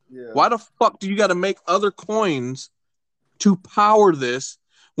game? Yeah. Why the fuck do you got to make other coins to power this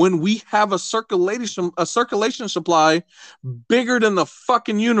when we have a circulation supply bigger than the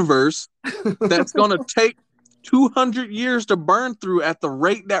fucking universe that's going to take 200 years to burn through at the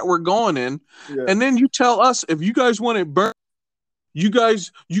rate that we're going in? Yeah. And then you tell us, if you guys want it burned, you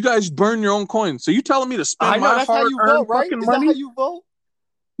guys burn your own coins. So you telling me to spend my hard-earned fucking money? That's how you vote?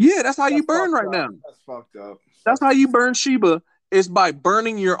 Yeah, that's how you burn right now. That's fucked up. That's how you burn Shiba, is by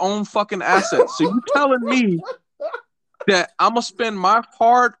burning your own fucking assets. So you telling me that I'm going to spend my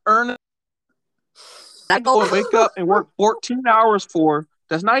hard-earned, I go and wake up and work 14 hours for,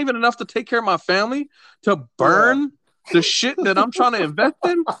 that's not even enough to take care of my family, to burn the shit that I'm trying to invest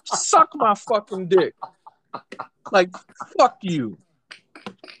in? Suck my fucking dick. Like, fuck you.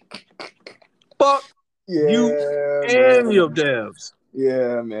 Fuck you and your devs.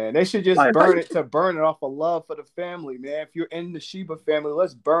 Yeah, man. They should just burn it off of love for the family, man. If you're in the Shiba family,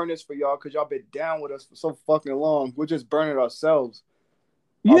 let's burn this for y'all, because y'all been down with us for so fucking long. We're just burning ourselves.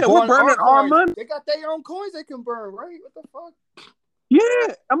 Yeah, we're burning our money. They got their own coins they can burn, right? What the fuck?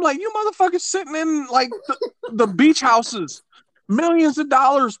 Yeah. I'm like, you motherfuckers sitting in like the beach houses, millions of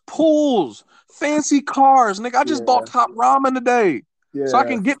dollars, pools, fancy cars. Nigga, I just bought Top Ramen today. Yeah. So I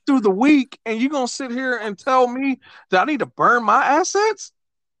can get through the week, and you're going to sit here and tell me that I need to burn my assets?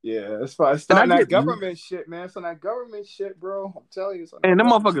 Yeah, it's fine. It's not that government shit, man. It's not that government shit, bro. I'm telling you. And them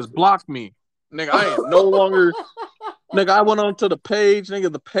motherfuckers blocked me. Nigga, I ain't no longer... Nigga, I went onto the page. Nigga,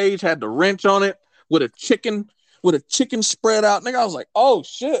 the page had the wrench on it with a chicken spread out. Nigga, I was like, oh,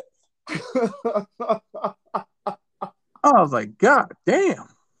 shit. I was like, God damn.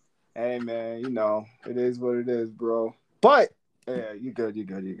 Hey, man, you know, it is what it is, bro. But... yeah, you good.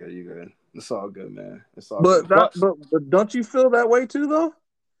 It's all good, man. It's all good. But don't you feel that way too, though?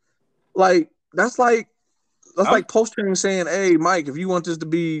 Like, that's like that's like Post-trading saying, hey, Mike, if you want this to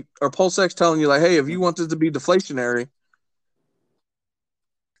be, or PulseX telling you, like, hey, if you want this to be deflationary,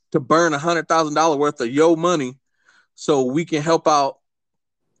 to burn $100,000 worth of your money so we can help out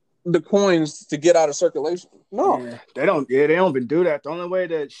the coins to get out of circulation. No. Yeah, they don't even do that. The only way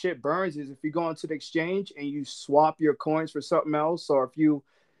that shit burns is if you go into the exchange and you swap your coins for something else, or if you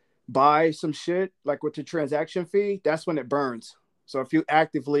buy some shit like with the transaction fee, that's when it burns. So if you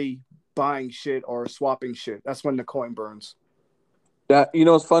actively buying shit or swapping shit, that's when the coin burns. That, you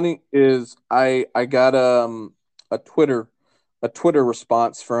know what's funny is I got a Twitter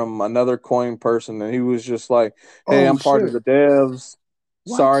response from another coin person, and he was just like, hey, I'm part of the devs.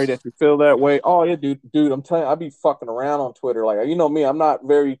 What? Sorry that you feel that way. Oh yeah, dude, I'm telling you, I be fucking around on Twitter. Like, you know me, I'm not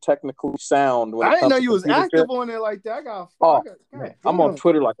very technically sound when I it didn't comes know to you was computer active shit. on it like that. Man, I'm on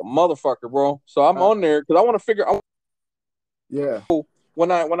Twitter like a motherfucker, bro. So I'm on there because I want to figure out. Yeah.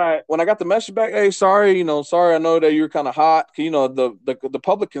 When I got the message back, hey, sorry, sorry, I know that you're kind of hot. The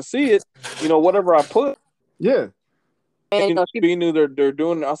public can see it, whatever I put. Yeah. And she knew they're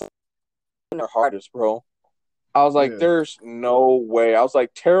doing. I was like, their hardest, bro. I was like, there's no way. I was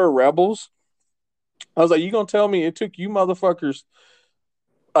like, Terra Rebels. I was like, you gonna tell me it took you motherfuckers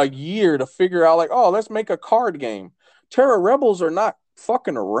a year to figure out, like, oh, let's make a card game. Terra Rebels are not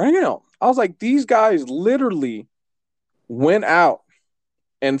fucking around. I was like, these guys literally went out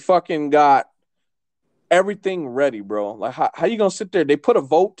and fucking got everything ready, bro. Like, how you gonna sit there? They put a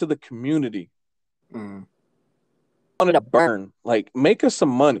vote to the community. Wanted to burn. Like, make us some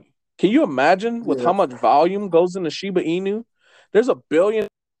money. Can you imagine with how much volume goes into Shiba Inu? There's $1 billion.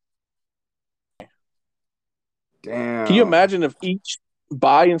 Damn. Can you imagine if each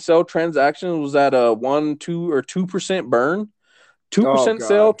buy and sell transaction was at a 1%, 2%, or 2% burn? 2%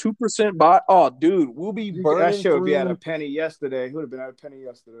 sell, 2% buy. Oh, dude, we'll be burning. That shit would be at a penny yesterday. It would have been at a penny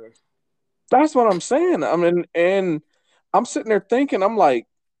yesterday. That's what I'm saying. I mean, and I'm sitting there thinking, I'm like,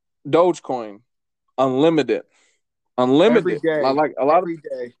 Dogecoin, unlimited. Every day. Like a lot every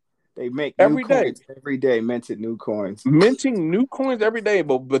day. They make every new day. Coins every day, minted new coins. Minting new coins every day,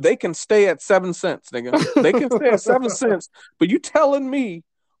 but they can stay at 7 cents, nigga. They can stay at 7 cents. But you telling me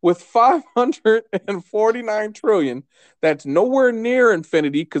with 549 trillion, that's nowhere near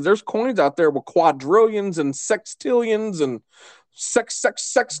infinity, because there's coins out there with quadrillions and sextillions and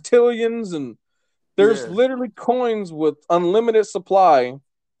sextillions, and there's literally coins with unlimited supply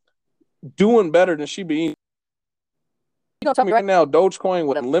doing better than Shiba Inu. You gonna tell me right now, Dogecoin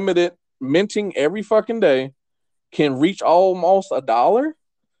with unlimited minting every fucking day can reach almost $1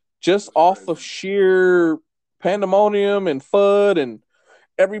 just off of sheer pandemonium and FUD, and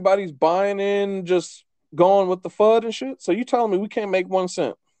everybody's buying in, just going with the FUD and shit? So you telling me we can't make 1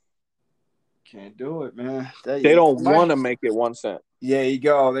 cent? Can't do it, man. They don't want to make it 1 cent. Yeah, you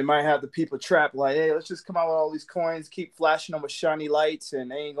go. They might have the people trapped, like, hey, let's just come out with all these coins, keep flashing them with shiny lights,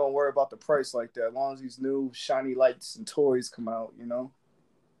 and they ain't gonna worry about the price like that as long as these new shiny lights and toys come out,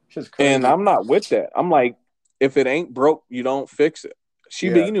 Just crazy. And I'm not with that. I'm like, if it ain't broke, you don't fix it.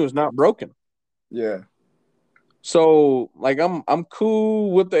 Shiba Inu is not broken. Yeah. So, like, I'm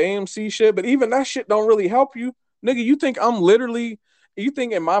cool with the AMC shit, but even that shit don't really help you. Nigga, you think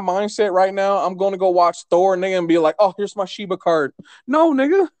in my mindset right now, I'm going to go watch Thor, nigga, and be like, oh, here's my Shiba card. No,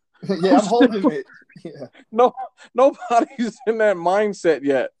 nigga. Yeah, I'm holding it. Yeah. No, nobody's in that mindset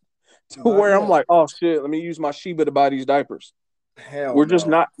yet to where I'm like, oh, shit, let me use my Shiba to buy these diapers. We're just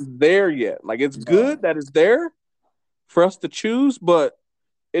not there yet. Like, it's good that it's there for us to choose, but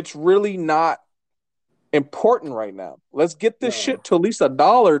it's really not important right now. Let's get this shit to at least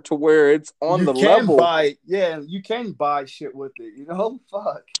 $1 to where it's on the level. You can buy shit with it,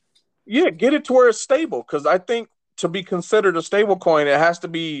 Fuck. Yeah, get it to where it's stable, because I think to be considered a stable coin, it has to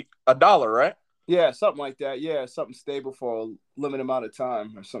be $1, right? Yeah, something like that. Yeah, something stable for a limited amount of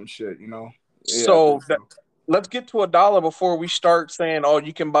time or some shit, Yeah, so let's get to $1 before we start saying, oh,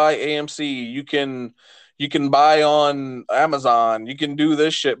 you can buy AMC, you can buy on Amazon, you can do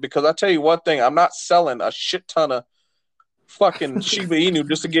this shit. Because I tell you one thing, I'm not selling a shit ton of fucking Shiba Inu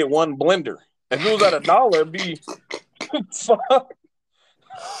just to get one blender. If it was at $1, it'd be fuck.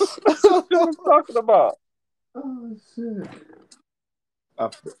 That's what I'm talking about. Oh shit.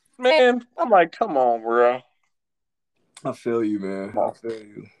 Man, I'm like, come on, bro. I feel you, man. I feel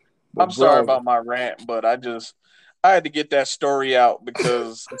you. But I'm sorry about my rant, but I had to get that story out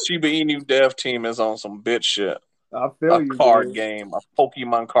because Shiba Inu dev team is on some bitch shit. I feel you. A card game, a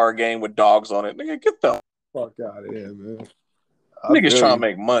Pokemon card game with dogs on it. Nigga, get the fuck out of here, man. Niggas trying to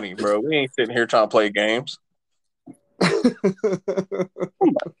make money, bro. We ain't sitting here trying to play games. Fuck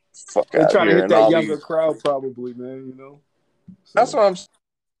out. They're trying to hit that younger crowd, probably, man. So. That's what I'm. That's what I'm. That's what I'm saying. Niggas trying to make money, bro. We ain't sitting here trying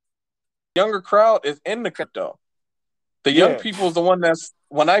to play games. They're trying to hit that younger crowd, probably, man. Fuck out here. They're trying to hit that younger crowd, probably, man. younger crowd is in the crypto. The young Yeah. people is the one that's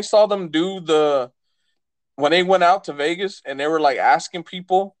when I saw them when they went out to Vegas and they were like asking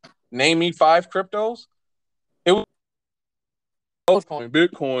people, name me 5 cryptos. It was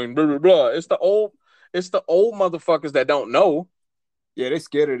Bitcoin, blah blah blah. It's the old motherfuckers that don't know. Yeah, they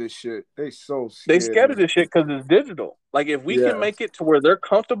scared of this shit. They so They scared scared of of this this shit shit. because it's digital. Like if we can Yeah. make it to where they're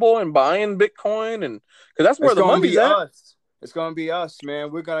comfortable in buying Bitcoin, and because that's where It's the gonna money's be at. us. It's gonna be us,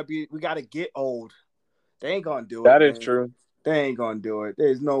 man. We gotta get old. They ain't gonna do it, That is man. true. They ain't gonna do it.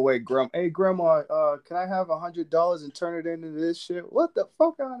 There's no way, Hey, Grandma, can I have $100 and turn it into this shit? What the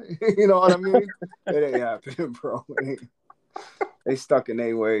fuck on it? You know what I mean? It ain't happening, bro. They stuck in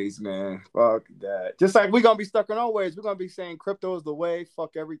their ways, man. Fuck that. Just like we gonna be stuck in our ways. We're gonna be saying crypto is the way.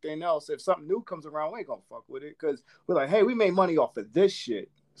 Fuck everything else. If something new comes around, we ain't gonna fuck with it because we're like, hey, we made money off of this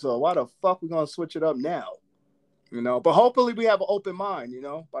shit. So why the fuck we gonna switch it up now? You know. But hopefully we have an open mind. You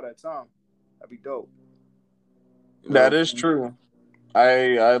know, by that time, that'd be dope. You know That is true.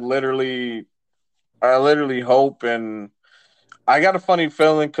 I literally hope, and I got a funny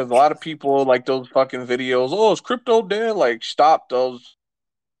feeling because a lot of people like those fucking videos. Oh, is crypto dead? Like, stop those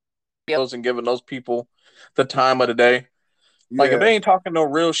videos and giving those people the time of the day. Like, if Yeah, they ain't talking no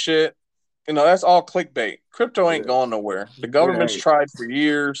real shit, that's all clickbait. Crypto ain't yeah. going nowhere. The It government's ain't. tried for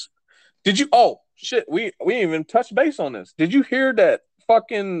years. Did you? Oh shit, we didn't even touch base on this. Did you hear that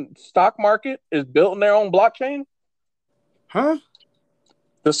fucking stock market is building their own blockchain? Huh?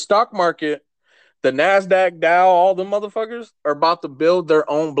 The stock market, the NASDAQ, Dow, all the motherfuckers are about to build their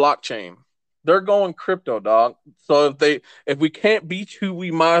own blockchain. They're going crypto, dog. So if we can't beat you,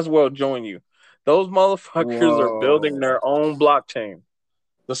 we might as well join you. Those motherfuckers are building Whoa. their own blockchain.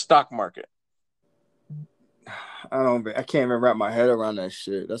 The stock market. I can't even wrap my head around that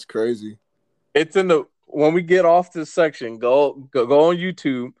shit. That's crazy. It's in the when we get off this section, go on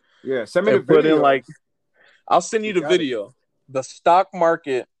YouTube Yeah, send me the and put in video. like I'll send you You the got it. video. The stock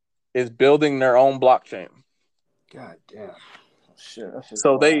market is building their own blockchain. God damn. Oh, shit, that's just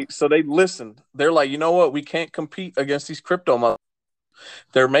So wild. they listened. They're like, you know what? We can't compete against these crypto motherfuckers.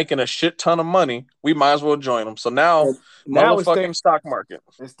 They're making a shit ton of money. We might as well join them. So now, And now motherfucking stock market.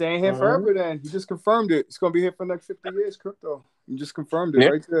 it's staying here forever then. You just confirmed it. It's gonna be here for the next 50 years, crypto. You just confirmed it Yeah,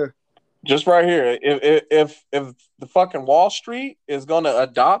 right there. just right here. If the fucking Wall Street is going to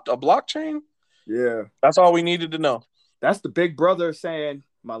adopt a blockchain, Yeah. that's all we needed to know. That's the big brother saying,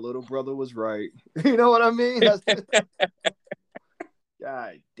 my little brother was right. You know what I mean?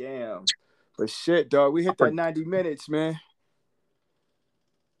 God damn. But shit, dog, we hit that 90 minutes, man.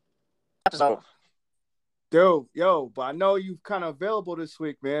 So, Dude, yo, but I know you kind of available this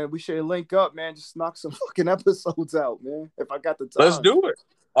week, man. We should link up, man. Just knock some fucking episodes out, man. If I got the let's time. do it.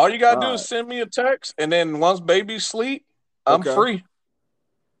 All you got to do All is right. send me a text, and then once baby sleep, I'm Okay. free.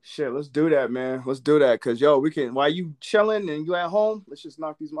 Shit, let's do that, man. Let's do that. Cause yo, we can while you chilling and you at home, let's just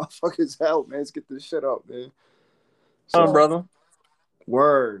knock these motherfuckers out, man. Let's get this shit up, man. So Brother.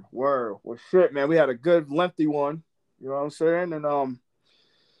 word. Well shit, man. We had a good lengthy one. You know what I'm saying?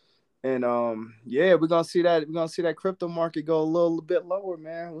 And yeah, we're gonna see that crypto market go a little bit lower,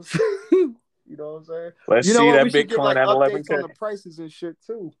 man. You know what I'm saying? Let's You know see what? that We should get Bitcoin like at updates 11K. on the prices and shit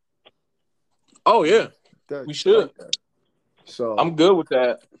too. Oh yeah, we should. Like that. So I'm good with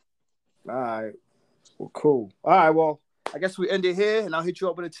that. all right. Well, cool. All right. Well, I guess we end it here, and I'll hit you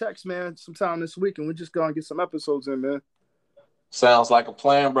up with a text, man, sometime this week, and we're just gonna get some episodes in, man. Sounds like a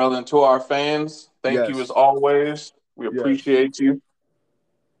plan, brother. And to our fans, thank you as Yes. always. We Yes. appreciate you.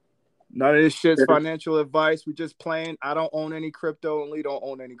 None of this shit's financial advice. We just playing. I don't own any crypto, and Lee don't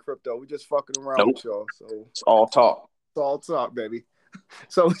own any crypto. We just fucking around Nope. with y'all. So It's all talk. it's all talk, baby.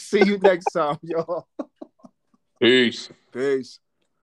 So see you next time, y'all. Peace. Peace.